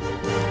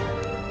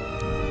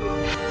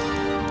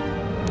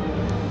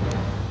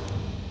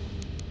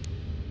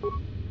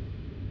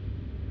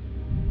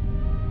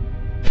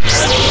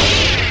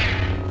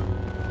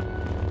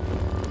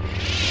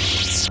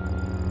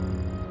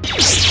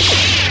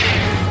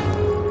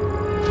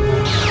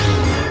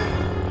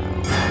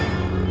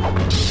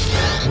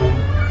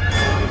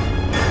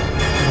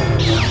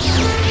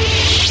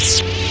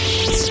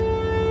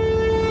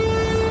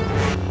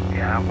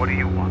 What do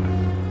you want?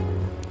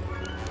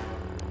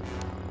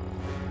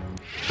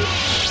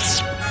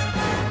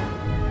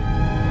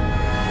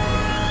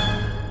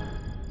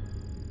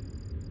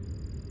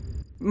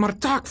 Maar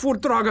taak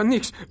voordragen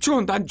niks.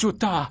 Chunda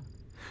juta.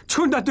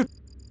 Chunda du...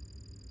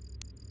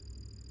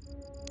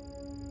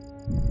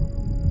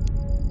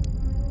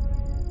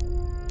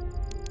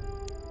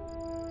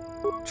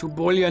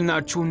 Chubolya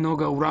na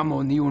chunoga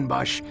uramo ni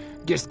unbash.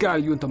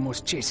 Gesgal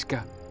yuntamos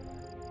cheska.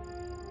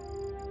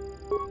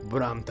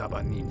 Bram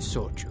tabanin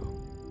sochu.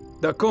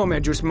 Da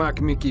come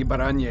giusmak miki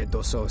baranye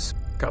dosos.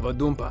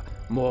 Kavadumpa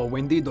mo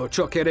wendido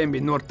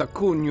chokerembi norta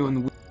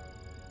kunyun.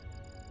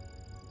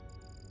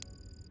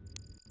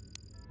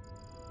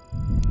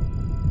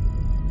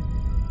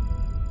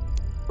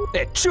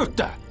 E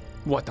chuta!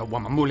 What a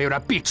wamamuli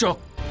rapicho!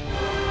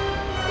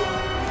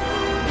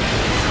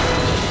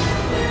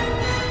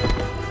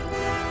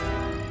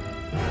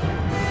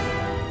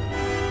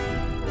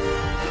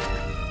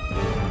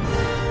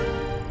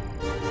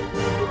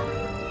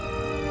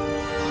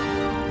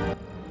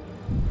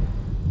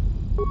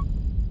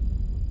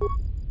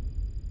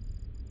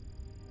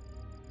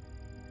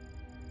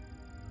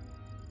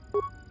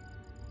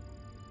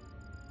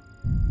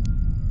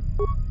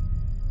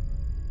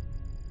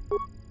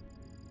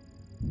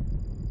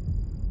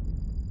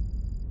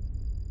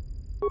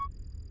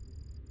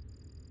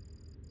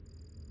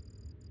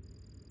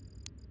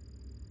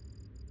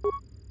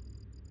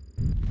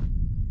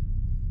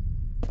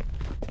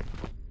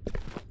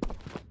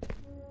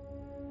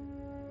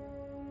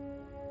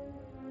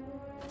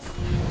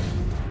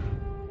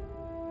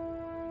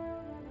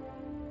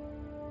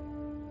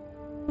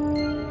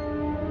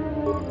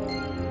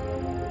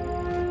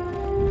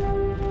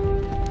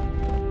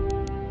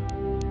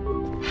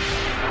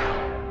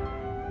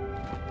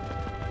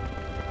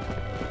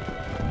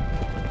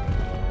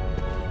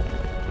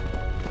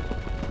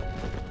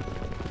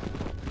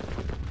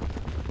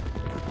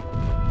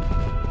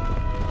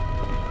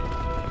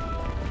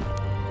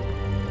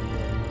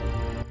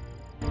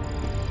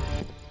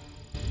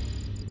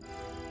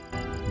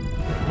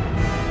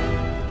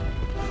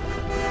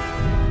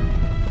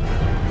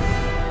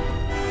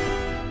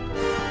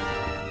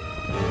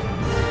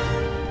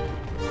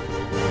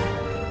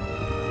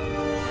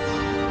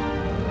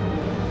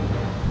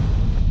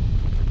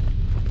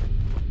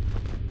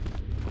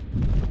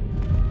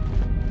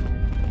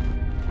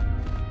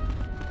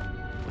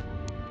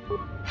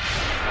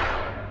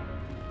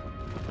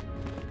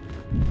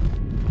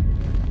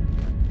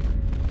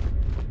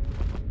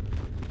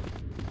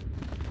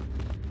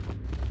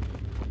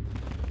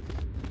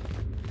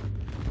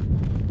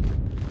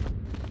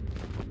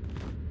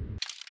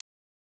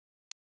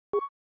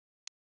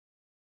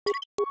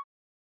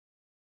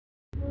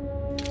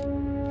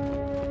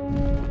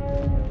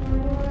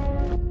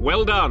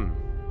 Well done.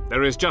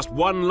 There is just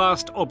one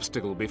last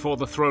obstacle before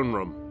the throne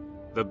room.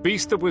 The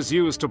beast that was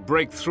used to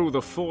break through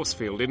the force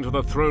field into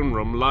the throne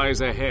room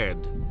lies ahead.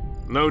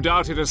 No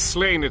doubt it has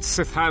slain its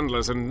Sith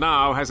handlers and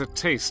now has a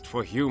taste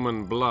for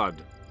human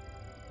blood.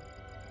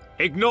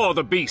 Ignore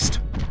the beast.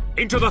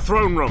 Into the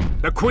throne room.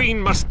 The Queen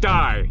must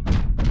die.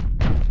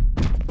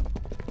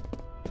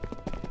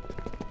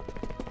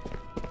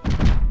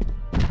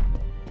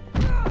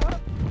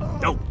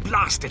 Oh,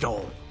 blast it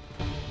all!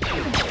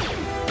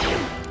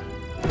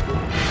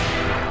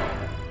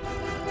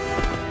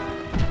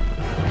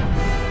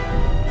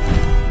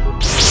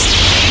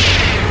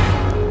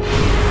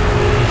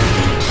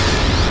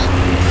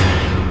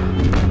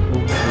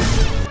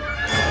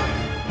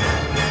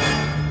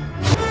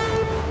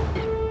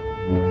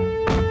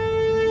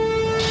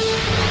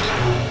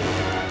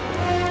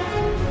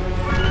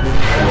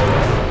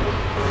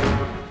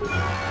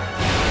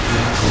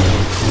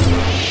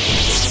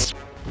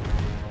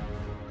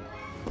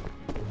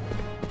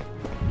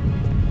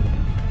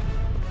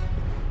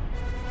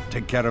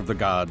 Take care of the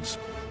guards.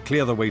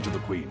 Clear the way to the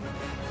Queen.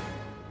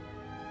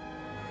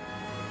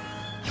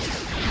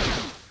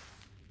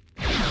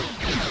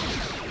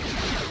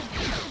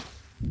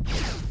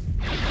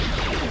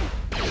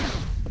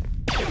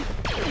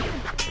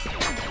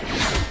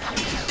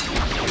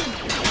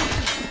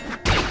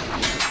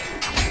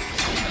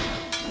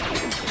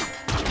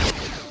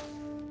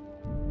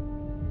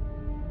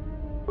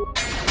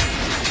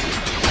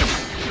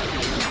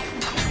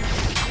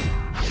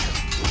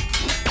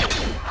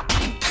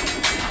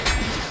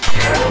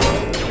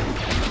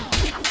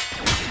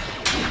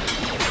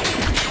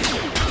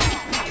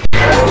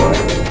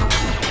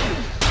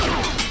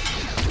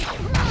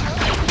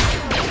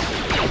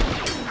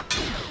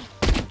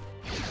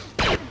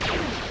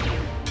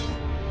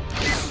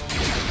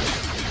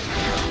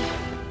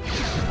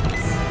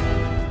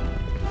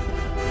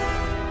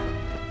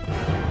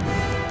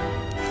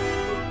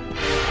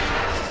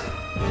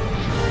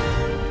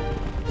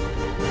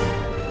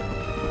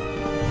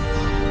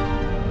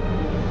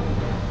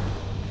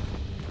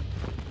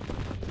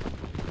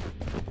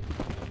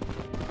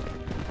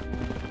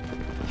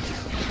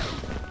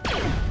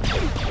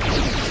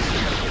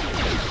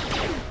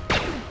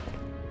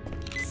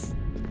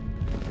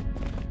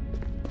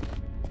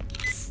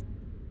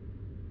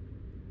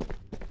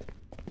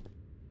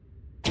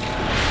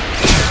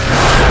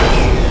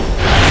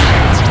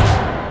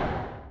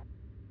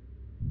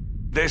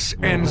 This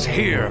ends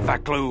here,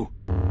 Vaklu.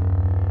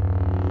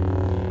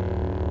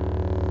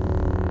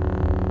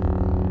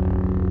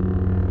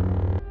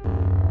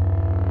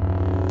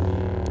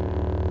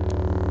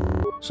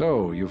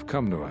 So, you've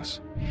come to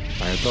us.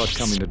 I had thought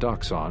coming to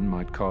Doxon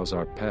might cause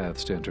our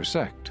paths to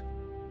intersect,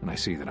 and I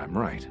see that I'm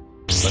right.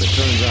 But it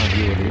turns out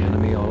you were the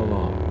enemy all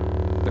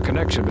along. The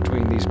connection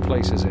between these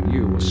places and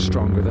you was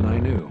stronger than I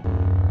knew.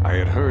 I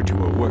had heard you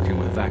were working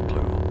with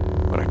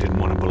Vaklu, but I didn't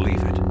want to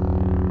believe it.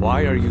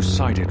 Why are you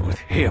sided with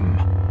him?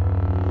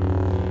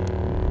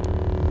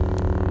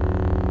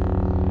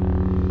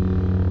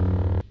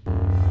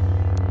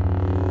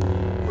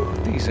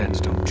 These ends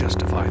don't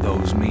justify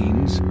those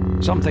means.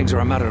 Some things are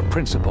a matter of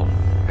principle.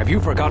 Have you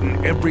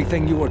forgotten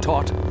everything you were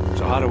taught?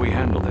 So how do we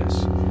handle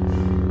this?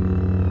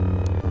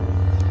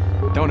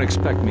 Don't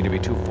expect me to be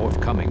too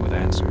forthcoming with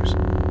answers.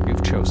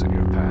 You've chosen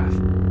your path.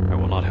 I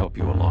will not help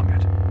you along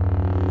it.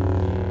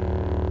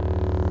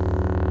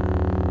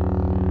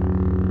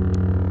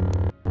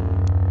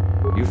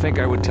 You think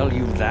I would tell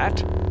you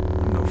that?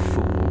 I'm no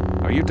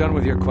fool. Are you done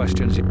with your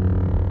questions?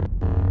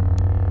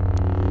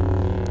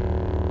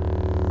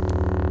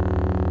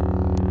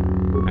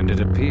 And it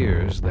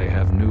appears they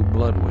have new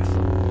blood with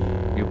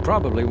them. You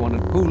probably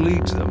wanted who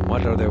leads them,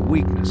 what are their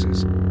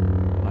weaknesses.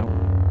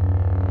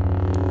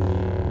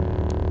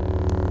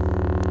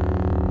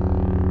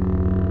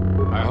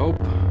 I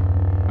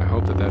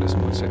hope that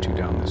isn't what set you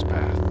down this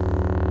path.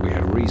 We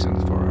had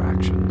reasons for our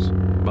actions.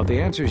 But the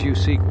answers you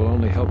seek will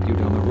only help you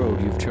down the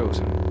road you've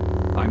chosen.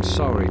 I'm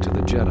sorry to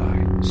the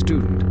Jedi,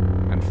 student,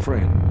 and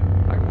friend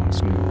I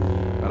once knew,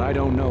 but I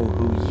don't know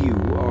who you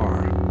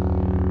are.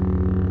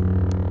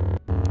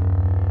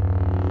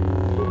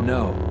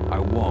 No, I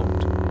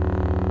won't.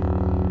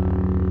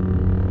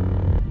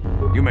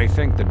 You may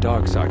think the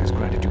dark side has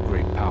granted you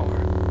great power,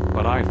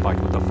 but I fight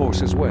with the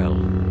Force as well.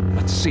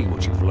 Let's see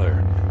what you've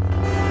learned.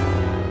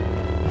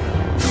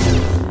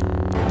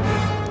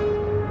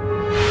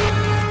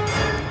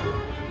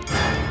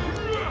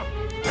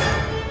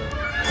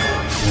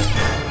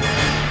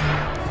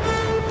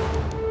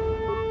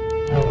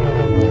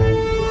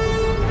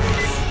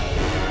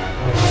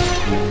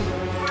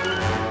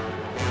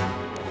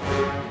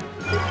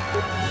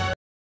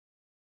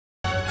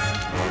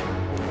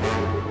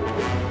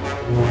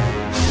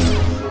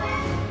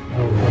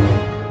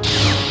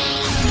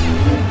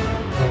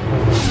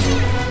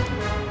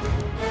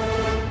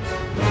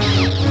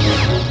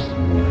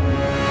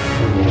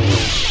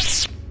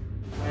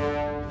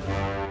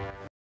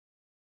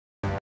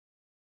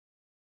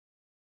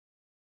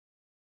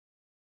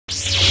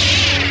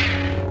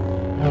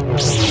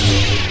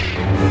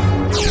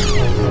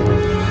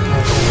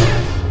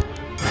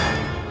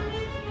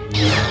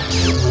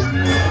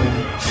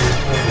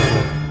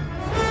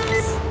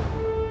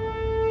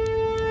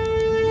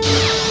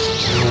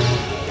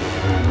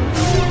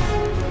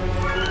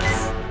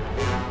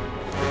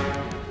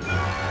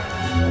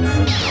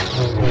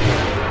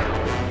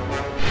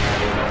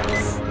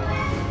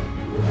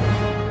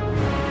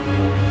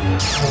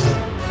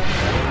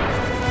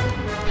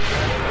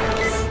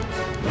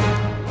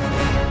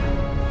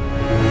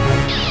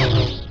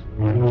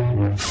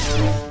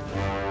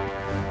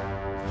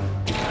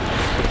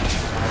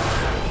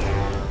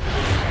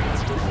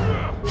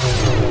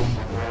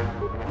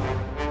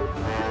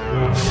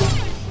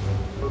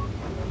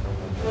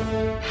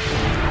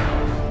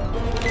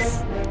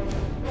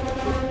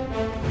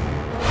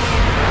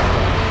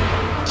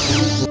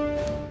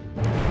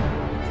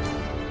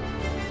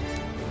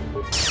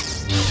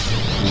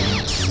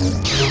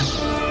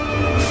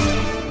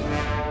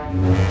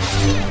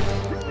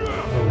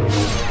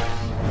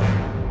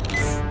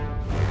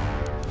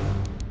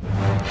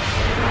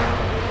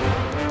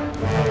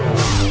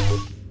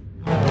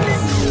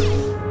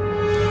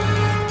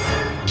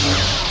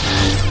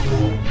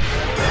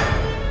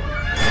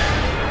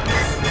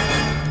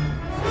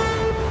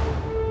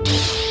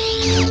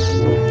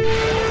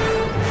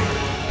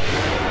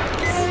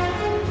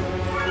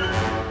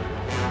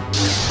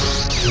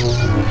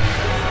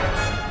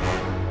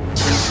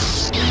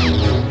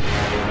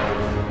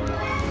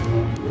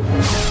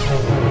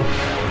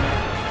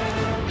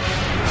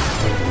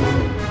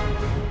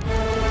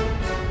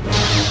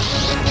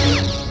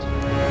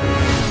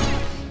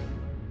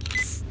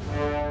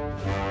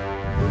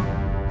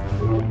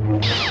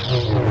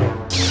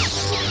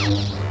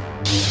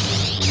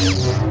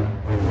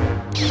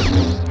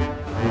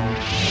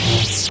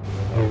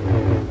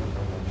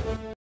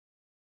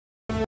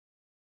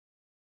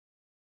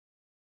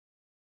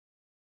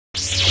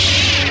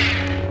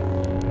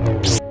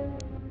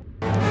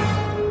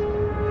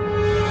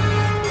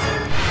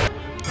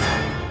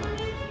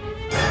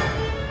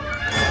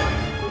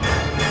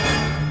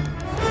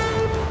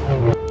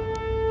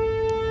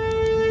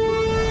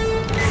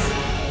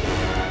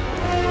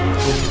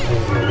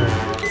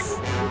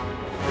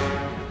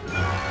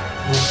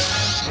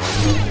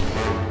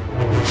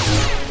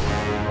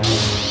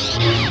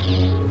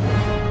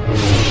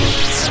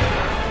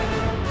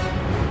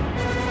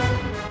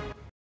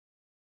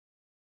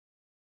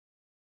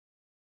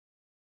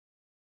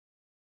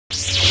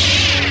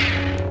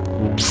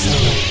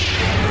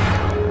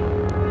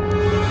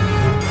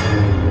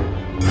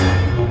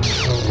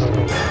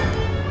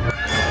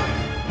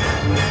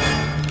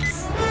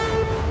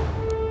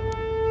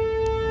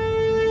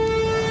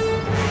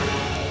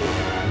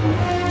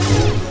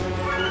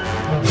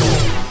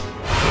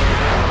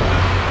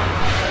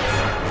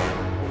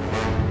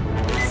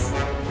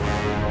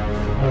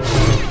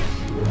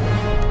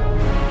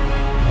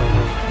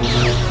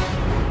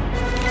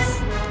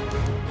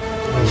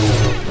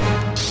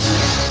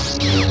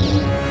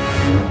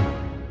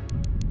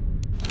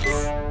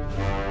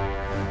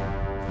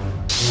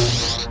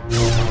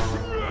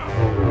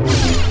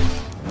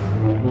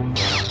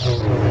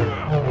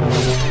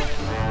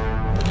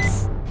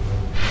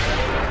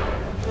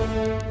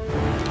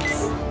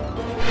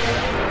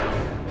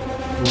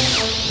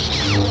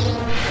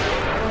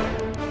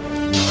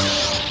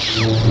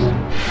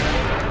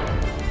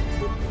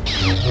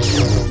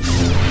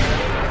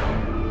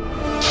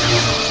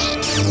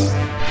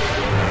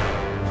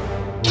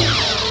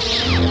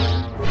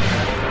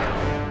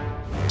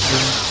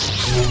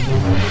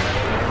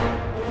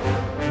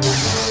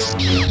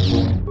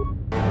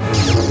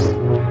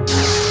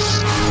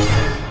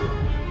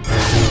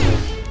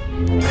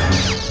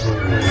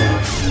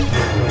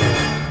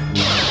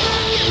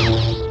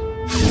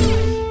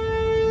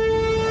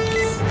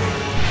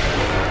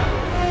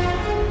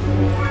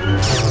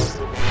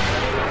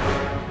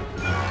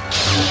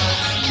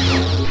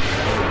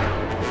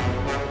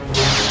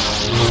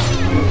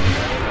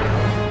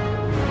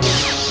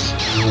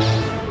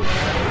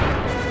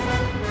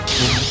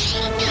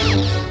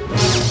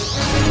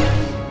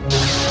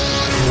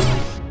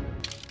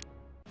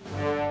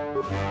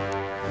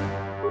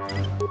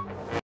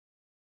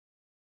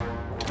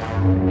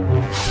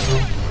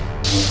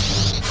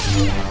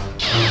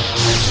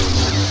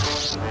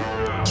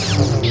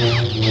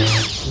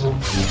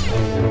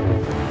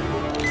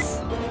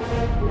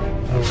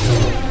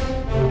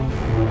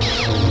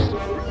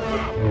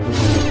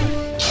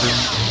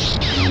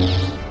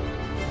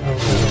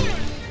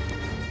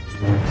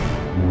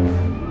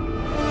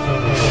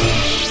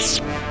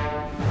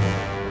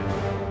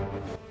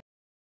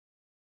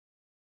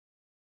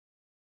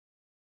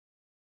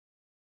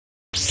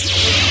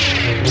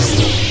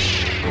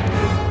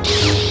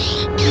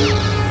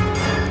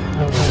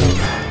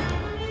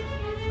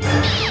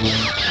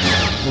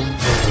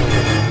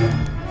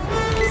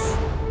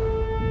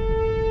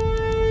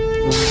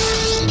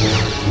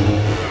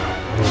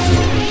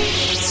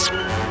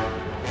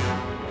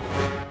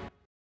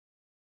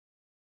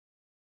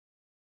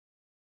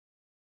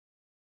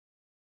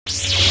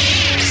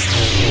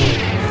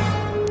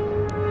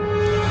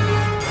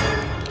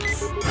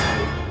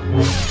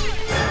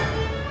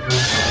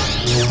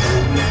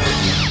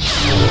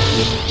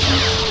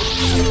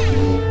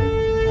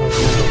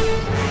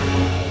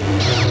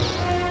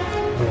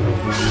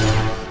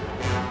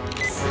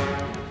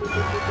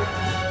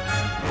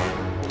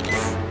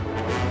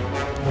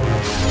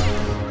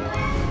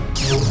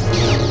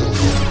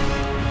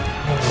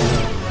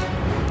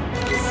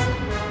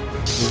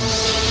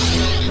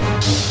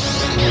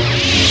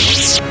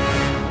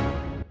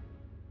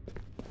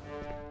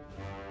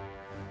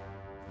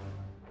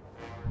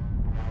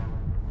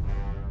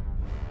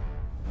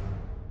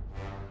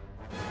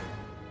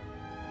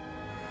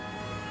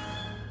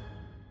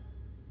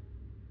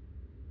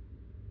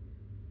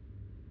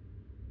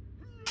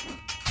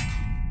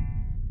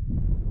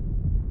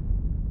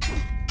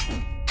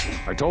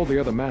 I told the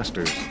other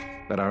masters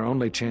that our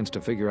only chance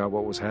to figure out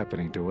what was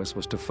happening to us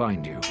was to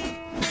find you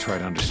and try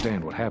to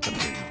understand what happened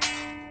to you.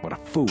 What a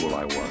fool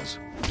I was.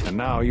 And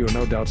now you are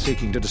no doubt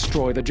seeking to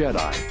destroy the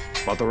Jedi.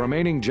 But the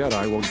remaining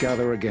Jedi will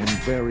gather again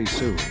very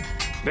soon.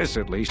 This,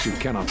 at least, you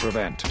cannot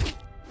prevent.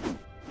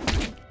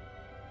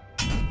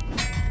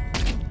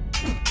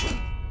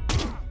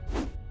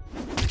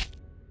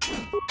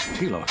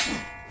 Telos.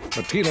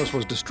 But Telos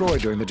was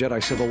destroyed during the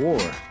Jedi Civil War.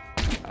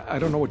 I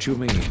don't know what you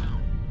mean.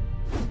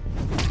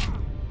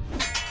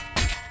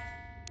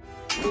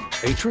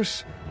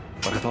 Atris?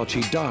 But I thought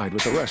she died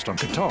with the rest on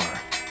KOTOR.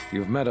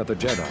 You've met other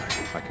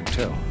Jedi, I can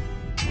tell.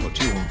 But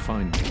you won't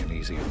find me an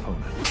easy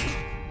opponent.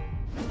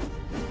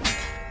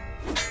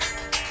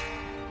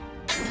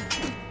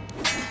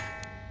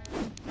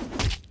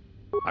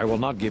 I will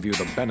not give you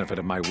the benefit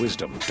of my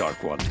wisdom,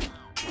 Dark One.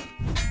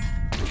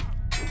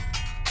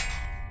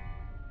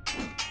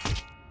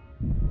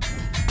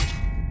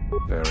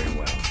 Very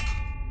well.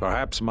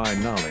 Perhaps my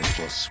knowledge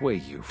will sway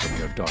you from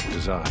your dark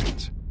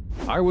designs.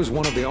 I was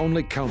one of the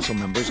only council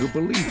members who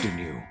believed in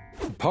you.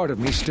 Part of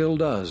me still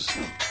does.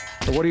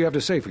 So what do you have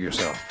to say for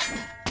yourself?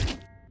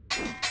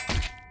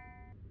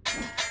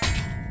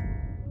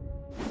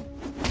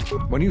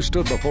 When you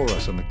stood before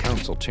us in the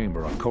council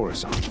chamber on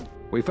Coruscant,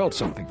 we felt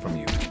something from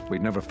you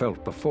we'd never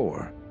felt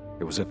before.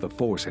 It was as if the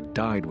Force had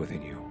died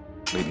within you,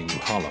 leaving you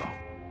hollow.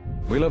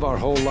 We live our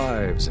whole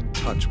lives in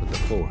touch with the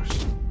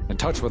Force, in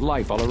touch with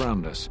life all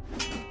around us.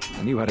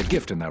 And you had a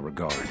gift in that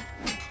regard.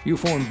 You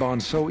formed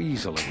bonds so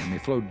easily, and they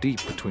flowed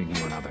deep between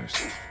you and others.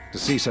 To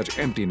see such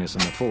emptiness in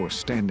the Force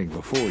standing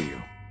before you,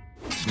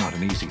 it's not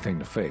an easy thing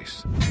to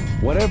face.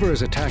 Whatever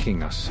is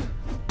attacking us,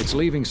 it's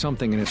leaving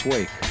something in its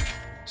wake.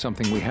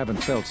 Something we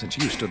haven't felt since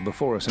you stood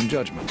before us in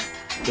judgment.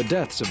 The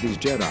deaths of these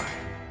Jedi,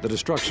 the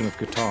destruction of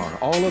KOTOR,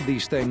 all of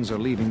these things are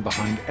leaving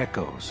behind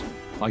echoes,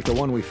 like the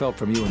one we felt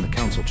from you in the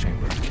council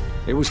chamber.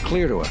 It was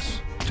clear to us,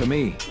 to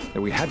me,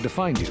 that we had to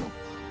find you,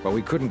 but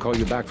we couldn't call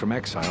you back from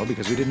exile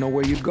because we didn't know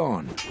where you'd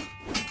gone.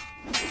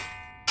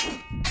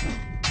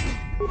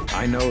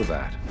 I know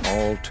that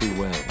all too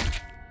well.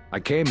 I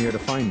came here to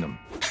find them,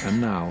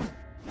 and now...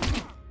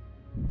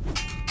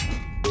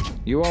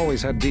 You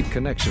always had deep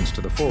connections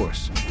to the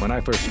Force when I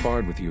first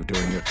sparred with you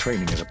during your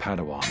training as a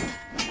Padawan.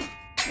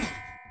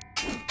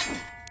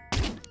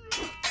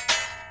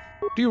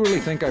 Do you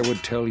really think I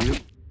would tell you?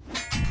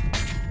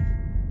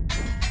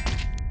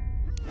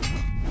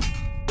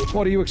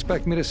 What do you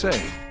expect me to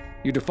say?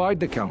 You defied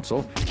the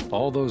Council,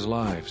 all those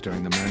lives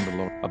during the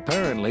Mandalore.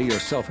 Apparently, your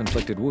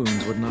self-inflicted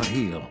wounds would not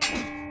heal.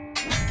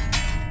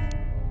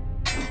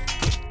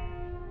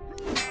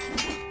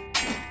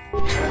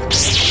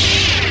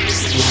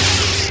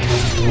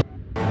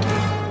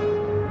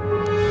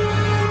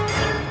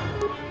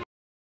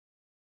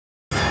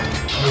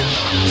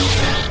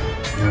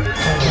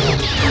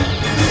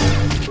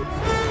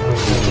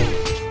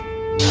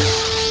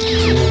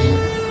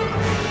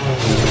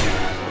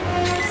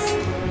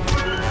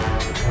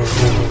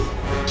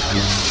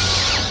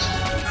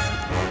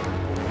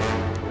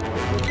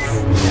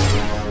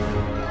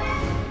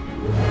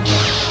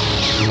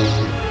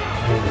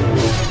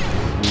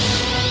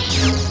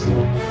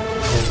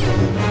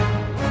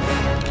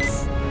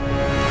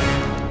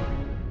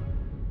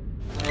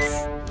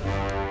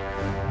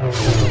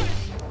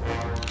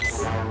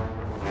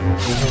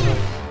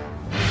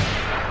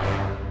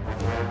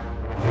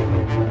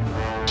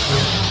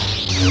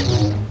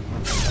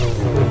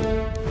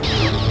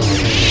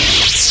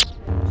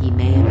 He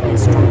may appear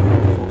stronger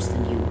in the Force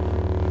than you,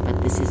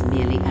 but this is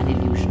merely an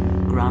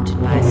illusion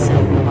granted by a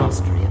certain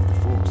mastery of the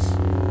Force.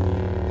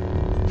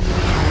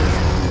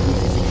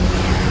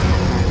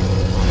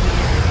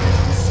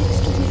 He seeks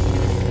to weaken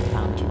where he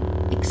found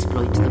you,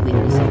 exploit the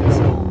weakness of his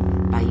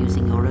form by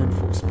using your own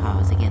Force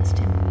powers against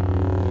him.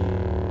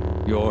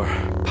 Your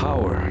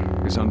power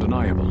is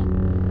undeniable,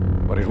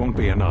 but it won't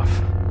be enough.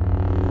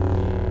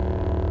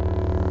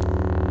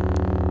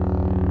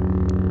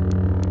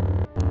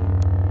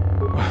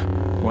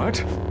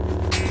 What?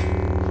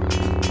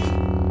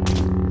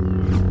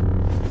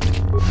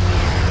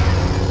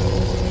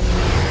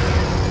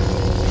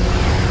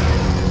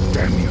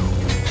 Damn you.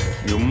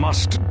 You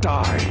must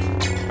die.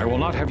 I will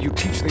not have you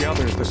teach the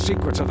others the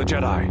secrets of the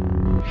Jedi.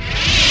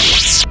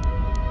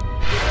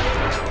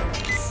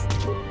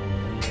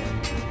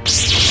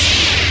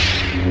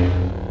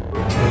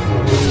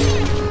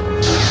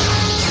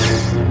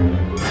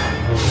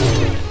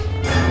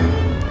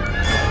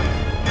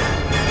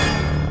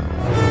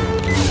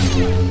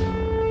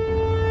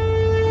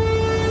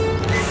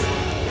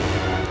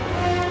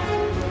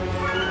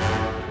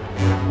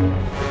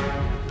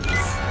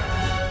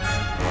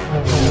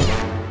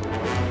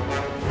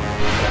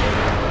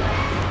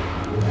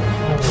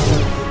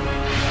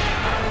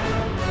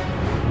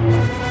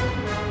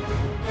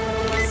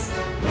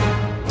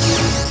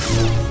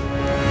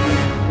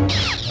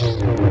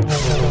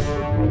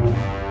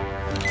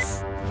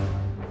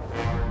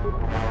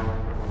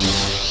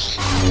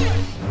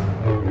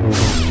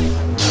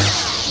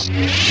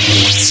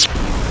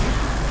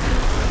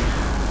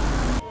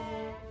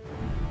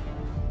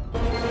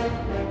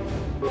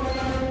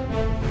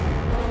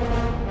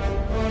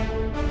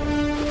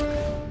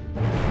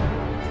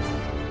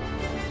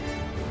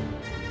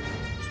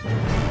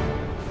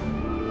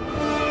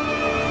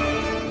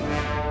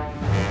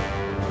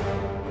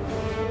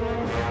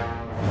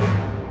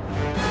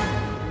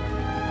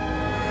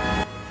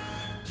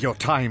 Your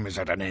time is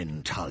at an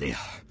end, Talia.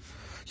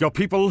 Your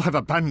people have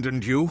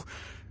abandoned you,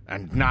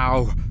 and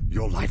now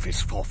your life is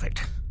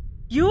forfeit.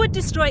 You would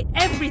destroy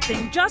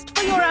everything just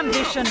for your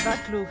ambition,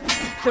 Vaklu.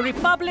 The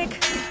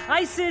Republic,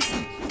 ISIS,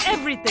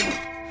 everything.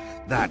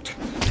 That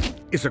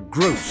is a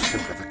gross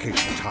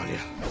simplification, Talia.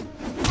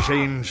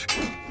 Change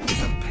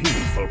is a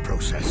painful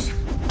process.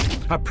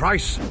 A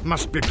price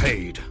must be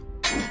paid.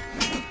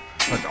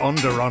 But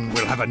Onderon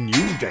will have a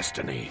new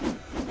destiny.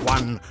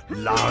 One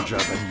larger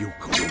than you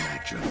could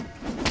imagine.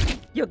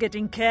 You're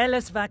getting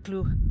careless,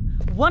 Vaklu.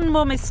 One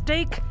more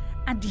mistake,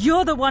 and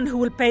you're the one who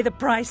will pay the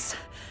price.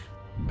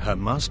 Her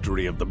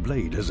mastery of the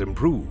blade has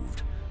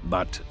improved,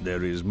 but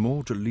there is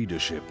more to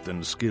leadership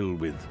than skill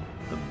with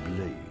the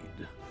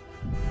blade.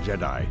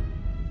 Jedi,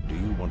 do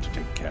you want to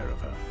take care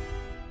of her?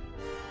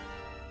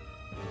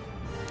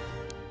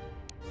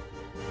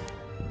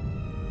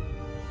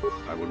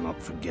 I will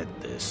not forget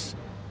this.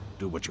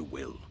 Do what you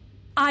will.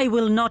 I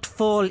will not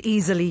fall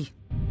easily.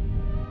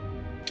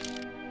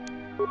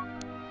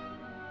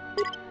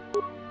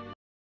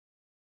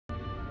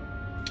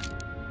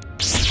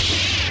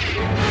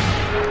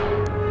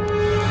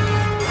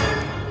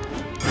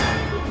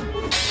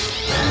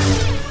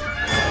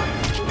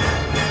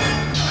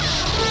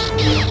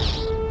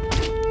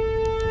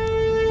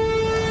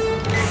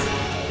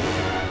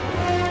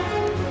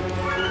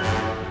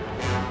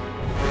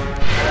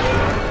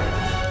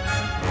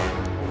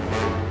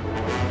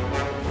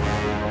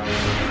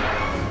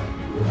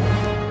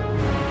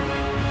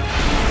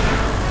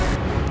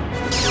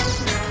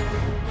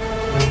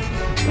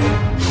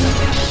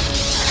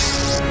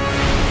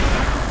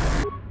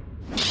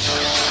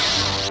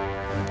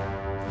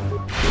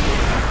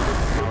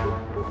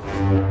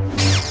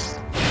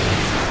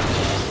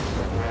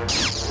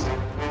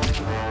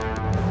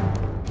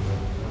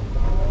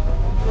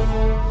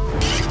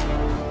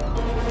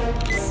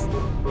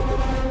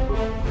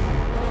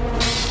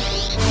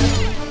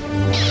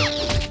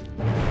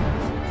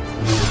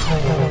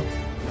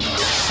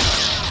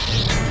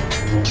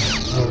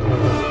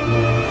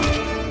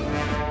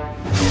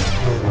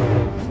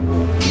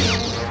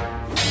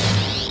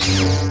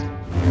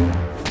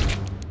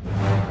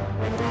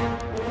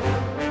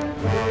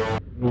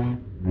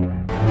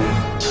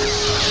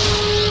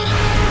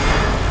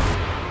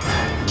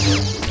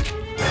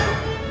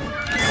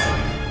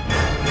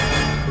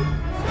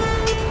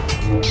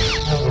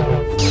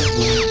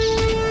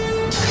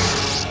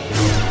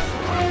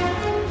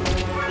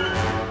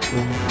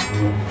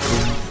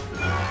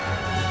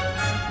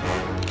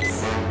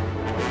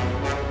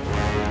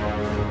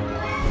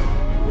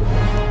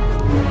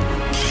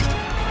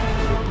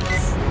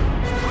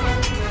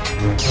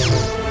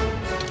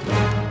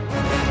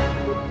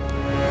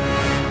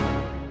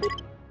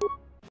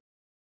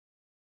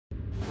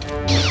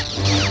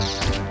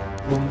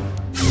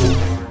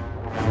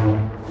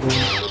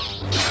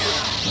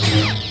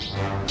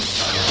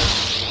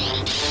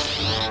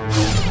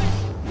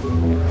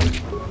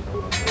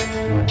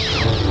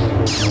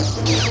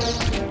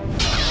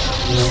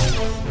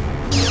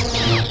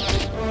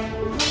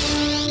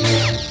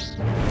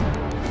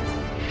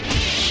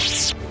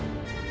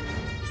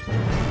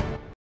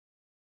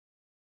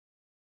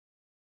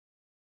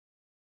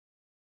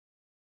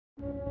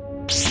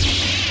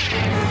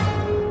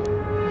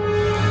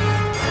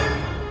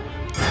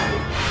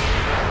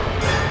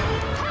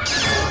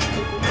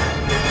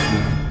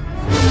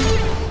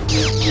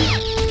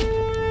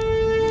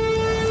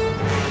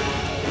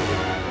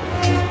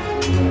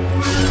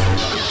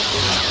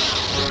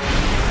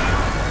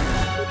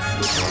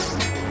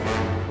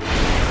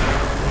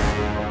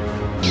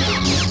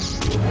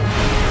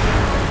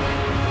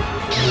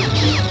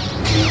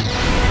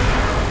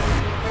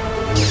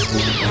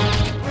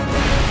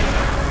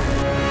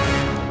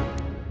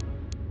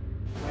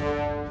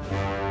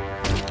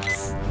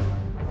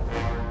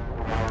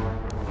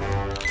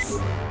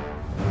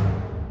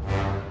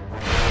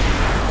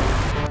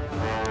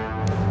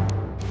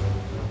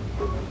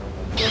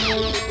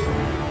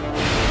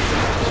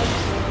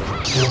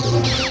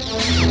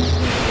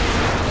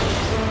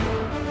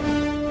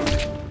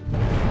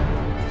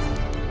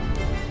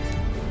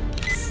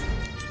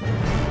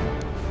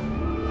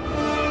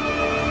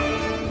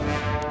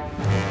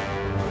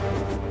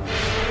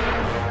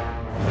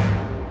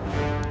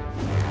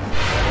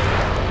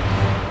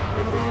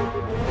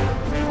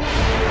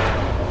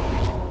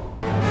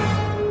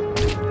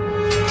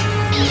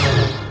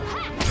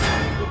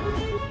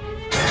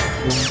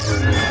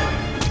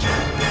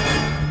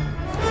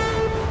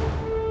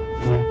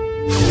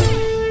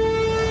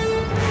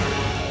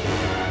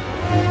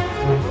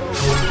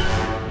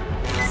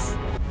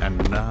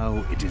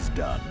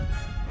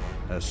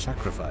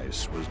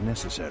 Sacrifice was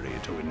necessary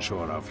to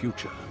ensure our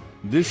future.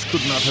 This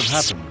could not have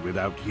happened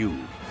without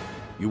you.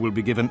 You will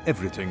be given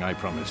everything I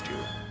promised you.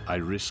 I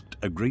risked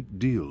a great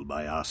deal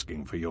by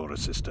asking for your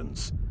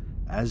assistance,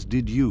 as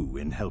did you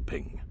in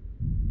helping.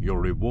 Your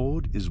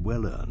reward is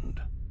well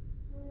earned.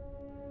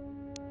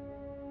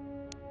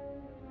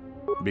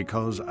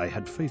 Because I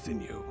had faith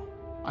in you.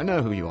 I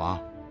know who you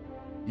are.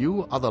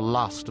 You are the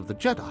last of the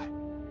Jedi.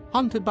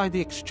 Hunted by the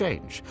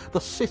Exchange,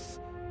 the Sith,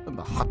 and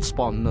the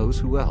Hutspawn knows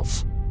who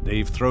else.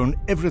 They've thrown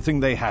everything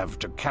they have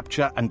to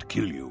capture and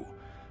kill you,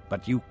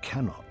 but you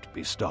cannot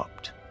be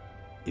stopped.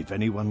 If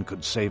anyone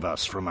could save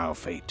us from our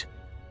fate,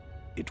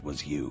 it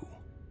was you.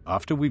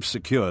 After we've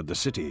secured the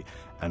city,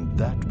 and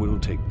that will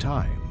take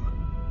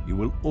time, you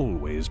will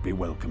always be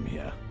welcome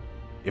here.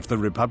 If the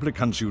Republic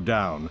hunts you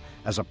down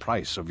as a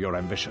price of your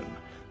ambition,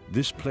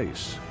 this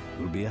place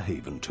will be a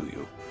haven to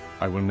you.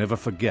 I will never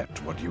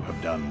forget what you have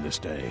done this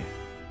day.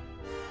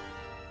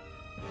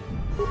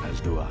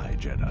 As do I,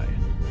 Jedi.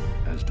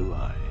 As do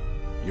I.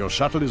 Your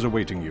shuttle is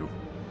awaiting you.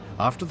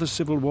 After the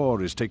Civil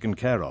War is taken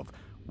care of,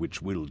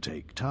 which will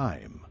take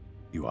time,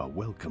 you are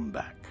welcome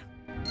back.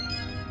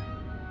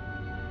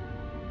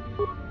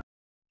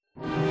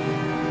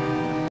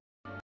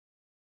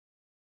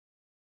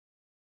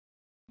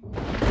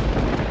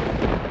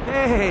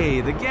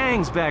 Hey, the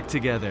gang's back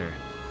together.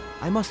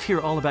 I must hear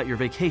all about your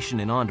vacation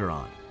in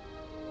Onderon.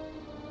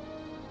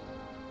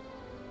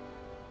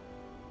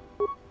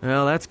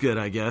 Well, that's good,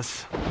 I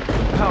guess.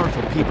 When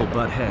powerful people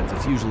butt heads,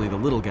 it's usually the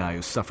little guy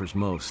who suffers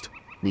most.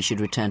 We should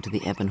return to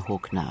the Ebon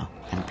Hawk now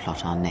and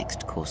plot our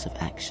next course of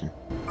action.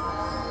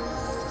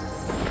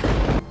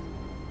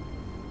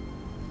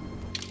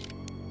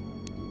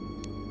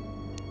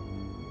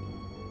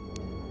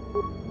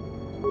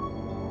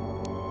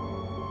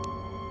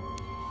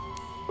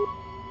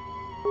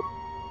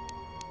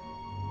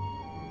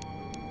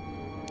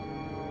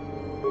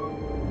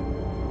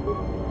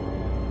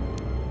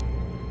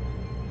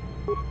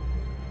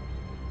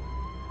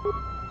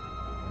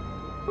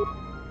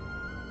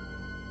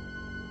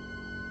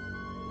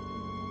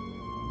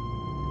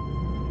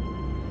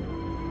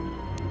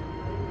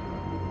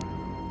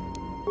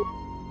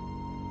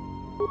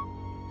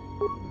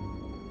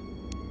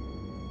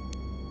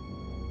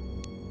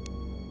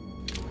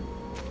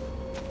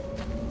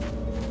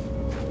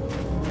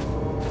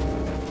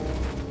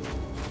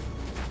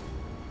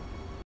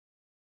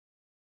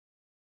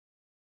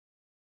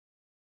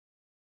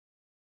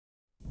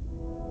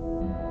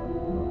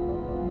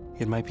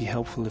 It might be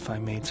helpful if I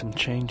made some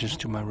changes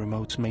to my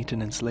remote's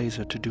maintenance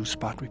laser to do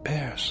spot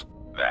repairs.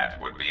 That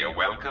would be a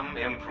welcome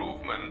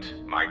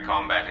improvement. My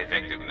combat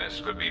effectiveness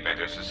could be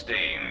better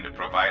sustained,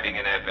 providing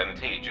an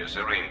advantageous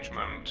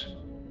arrangement.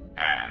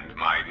 And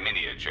my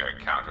miniature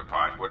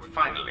counterpart would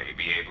finally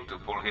be able to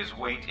pull his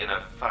weight in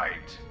a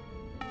fight.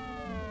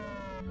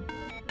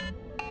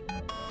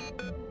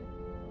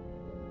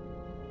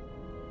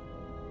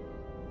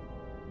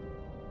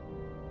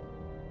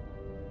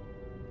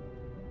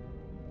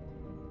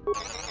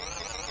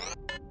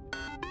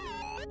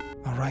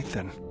 All right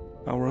then,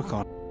 I'll work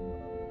on.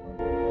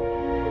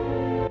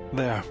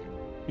 There.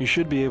 You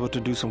should be able to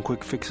do some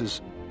quick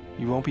fixes.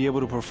 You won't be able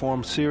to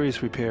perform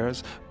serious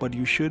repairs, but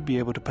you should be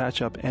able to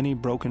patch up any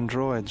broken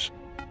droids.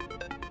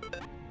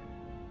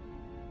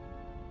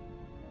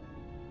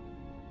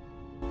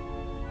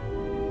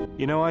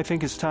 You know, I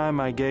think it's time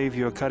I gave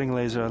your cutting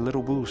laser a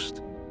little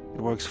boost.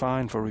 It works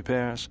fine for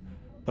repairs,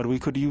 but we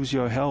could use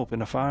your help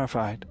in a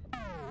firefight.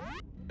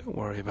 Don't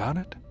worry about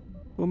it.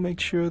 We'll make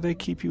sure they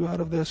keep you out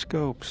of their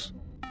scopes.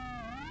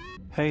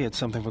 Hey, it's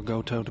something for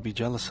Goto to be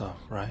jealous of,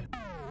 right?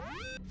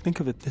 Think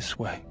of it this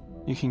way.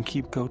 You can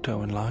keep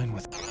Goto in line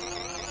with...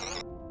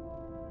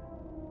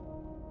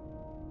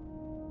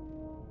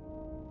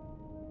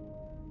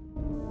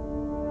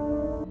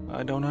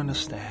 I don't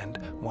understand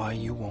why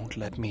you won't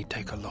let me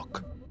take a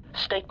look.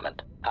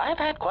 Statement. I've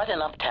had quite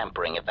enough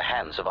tampering at the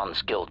hands of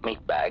unskilled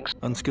meatbags.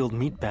 Unskilled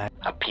meatbag?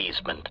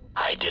 Appeasement.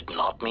 I did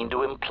not mean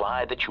to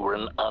imply that you were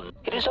an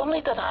It is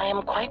only that I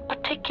am quite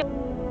particular.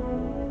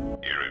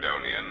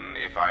 Iridonian,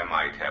 if I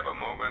might have a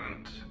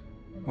moment.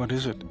 What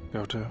is it,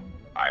 Goto?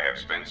 I have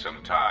spent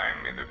some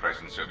time in the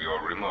presence of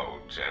your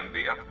remote and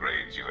the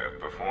upgrades you have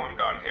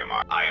performed on him.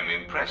 I am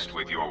impressed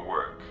with your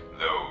work,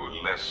 though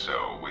less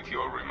so with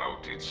your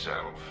remote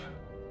itself.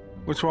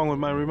 What's wrong with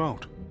my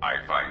remote? I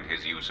find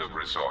his use of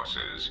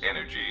resources,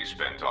 energy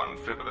spent on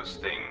frivolous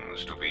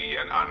things, to be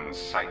an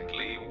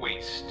unsightly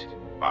waste.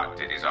 But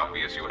it is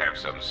obvious you have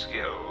some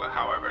skill,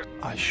 however.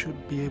 I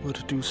should be able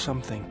to do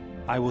something.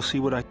 I will see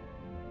what I...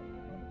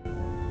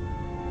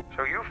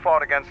 So you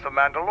fought against the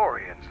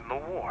Mandalorians in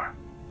the war?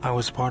 I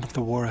was part of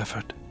the war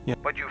effort, yeah.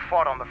 But you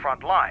fought on the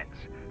front lines.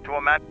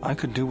 I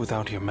could do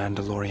without your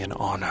Mandalorian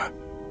honor.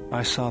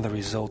 I saw the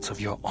results of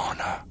your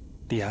honor.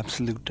 The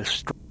absolute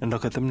destruction. And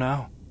look at them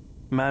now.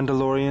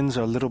 Mandalorians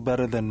are little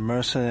better than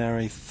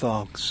mercenary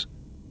thugs.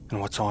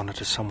 And what's honor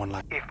to someone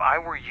like... If I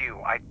were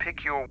you, I'd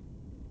pick your...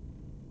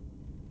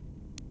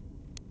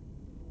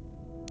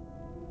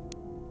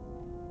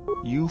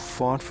 You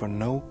fought for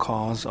no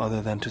cause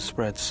other than to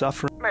spread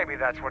suffering. Maybe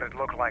that's what it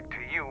looked like to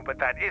you, but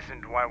that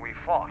isn't why we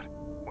fought.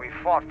 We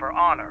fought for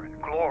honor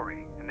and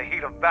glory in the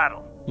heat of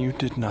battle. You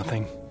did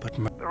nothing but...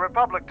 The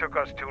Republic took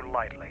us too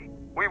lightly.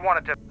 We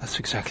wanted to... That's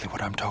exactly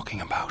what I'm talking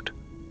about.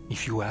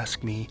 If you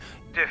ask me...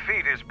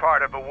 Defeat is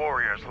part of a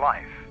warrior's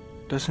life.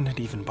 Doesn't it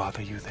even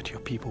bother you that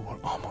your people were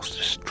almost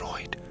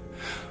destroyed?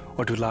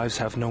 Or do lives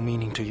have no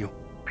meaning to you?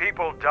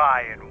 People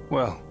die in...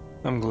 Well,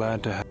 I'm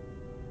glad to have...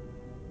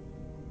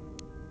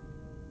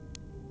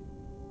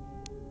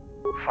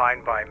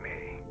 Fine by me.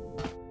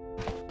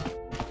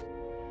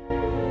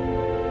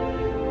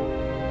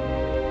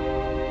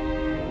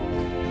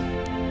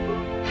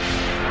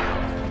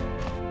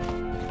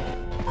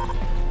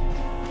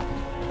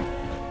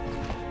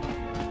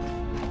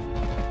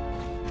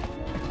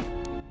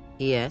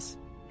 Yes.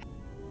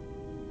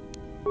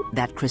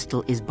 That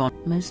crystal is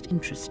most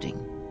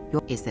interesting.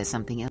 Is there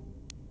something else?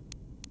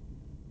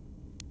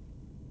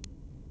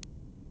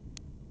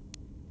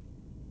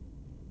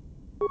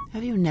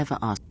 Have you never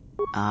asked?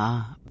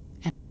 Ah.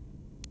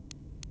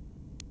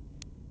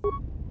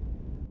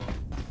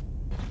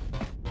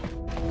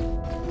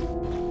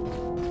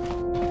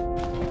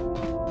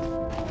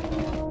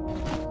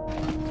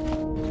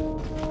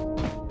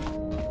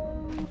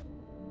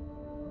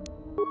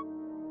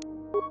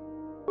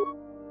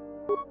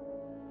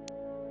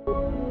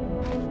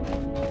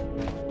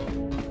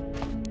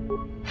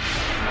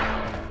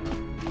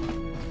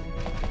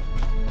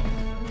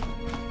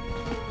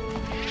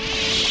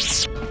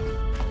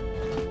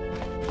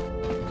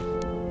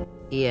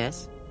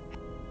 Yes.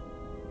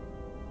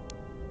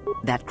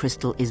 That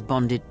crystal is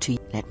bonded to...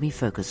 Let me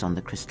focus on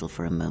the crystal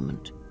for a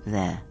moment.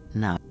 There.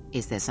 Now.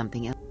 Is there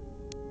something else?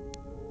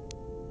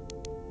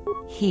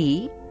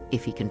 He,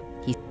 if he can...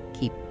 He...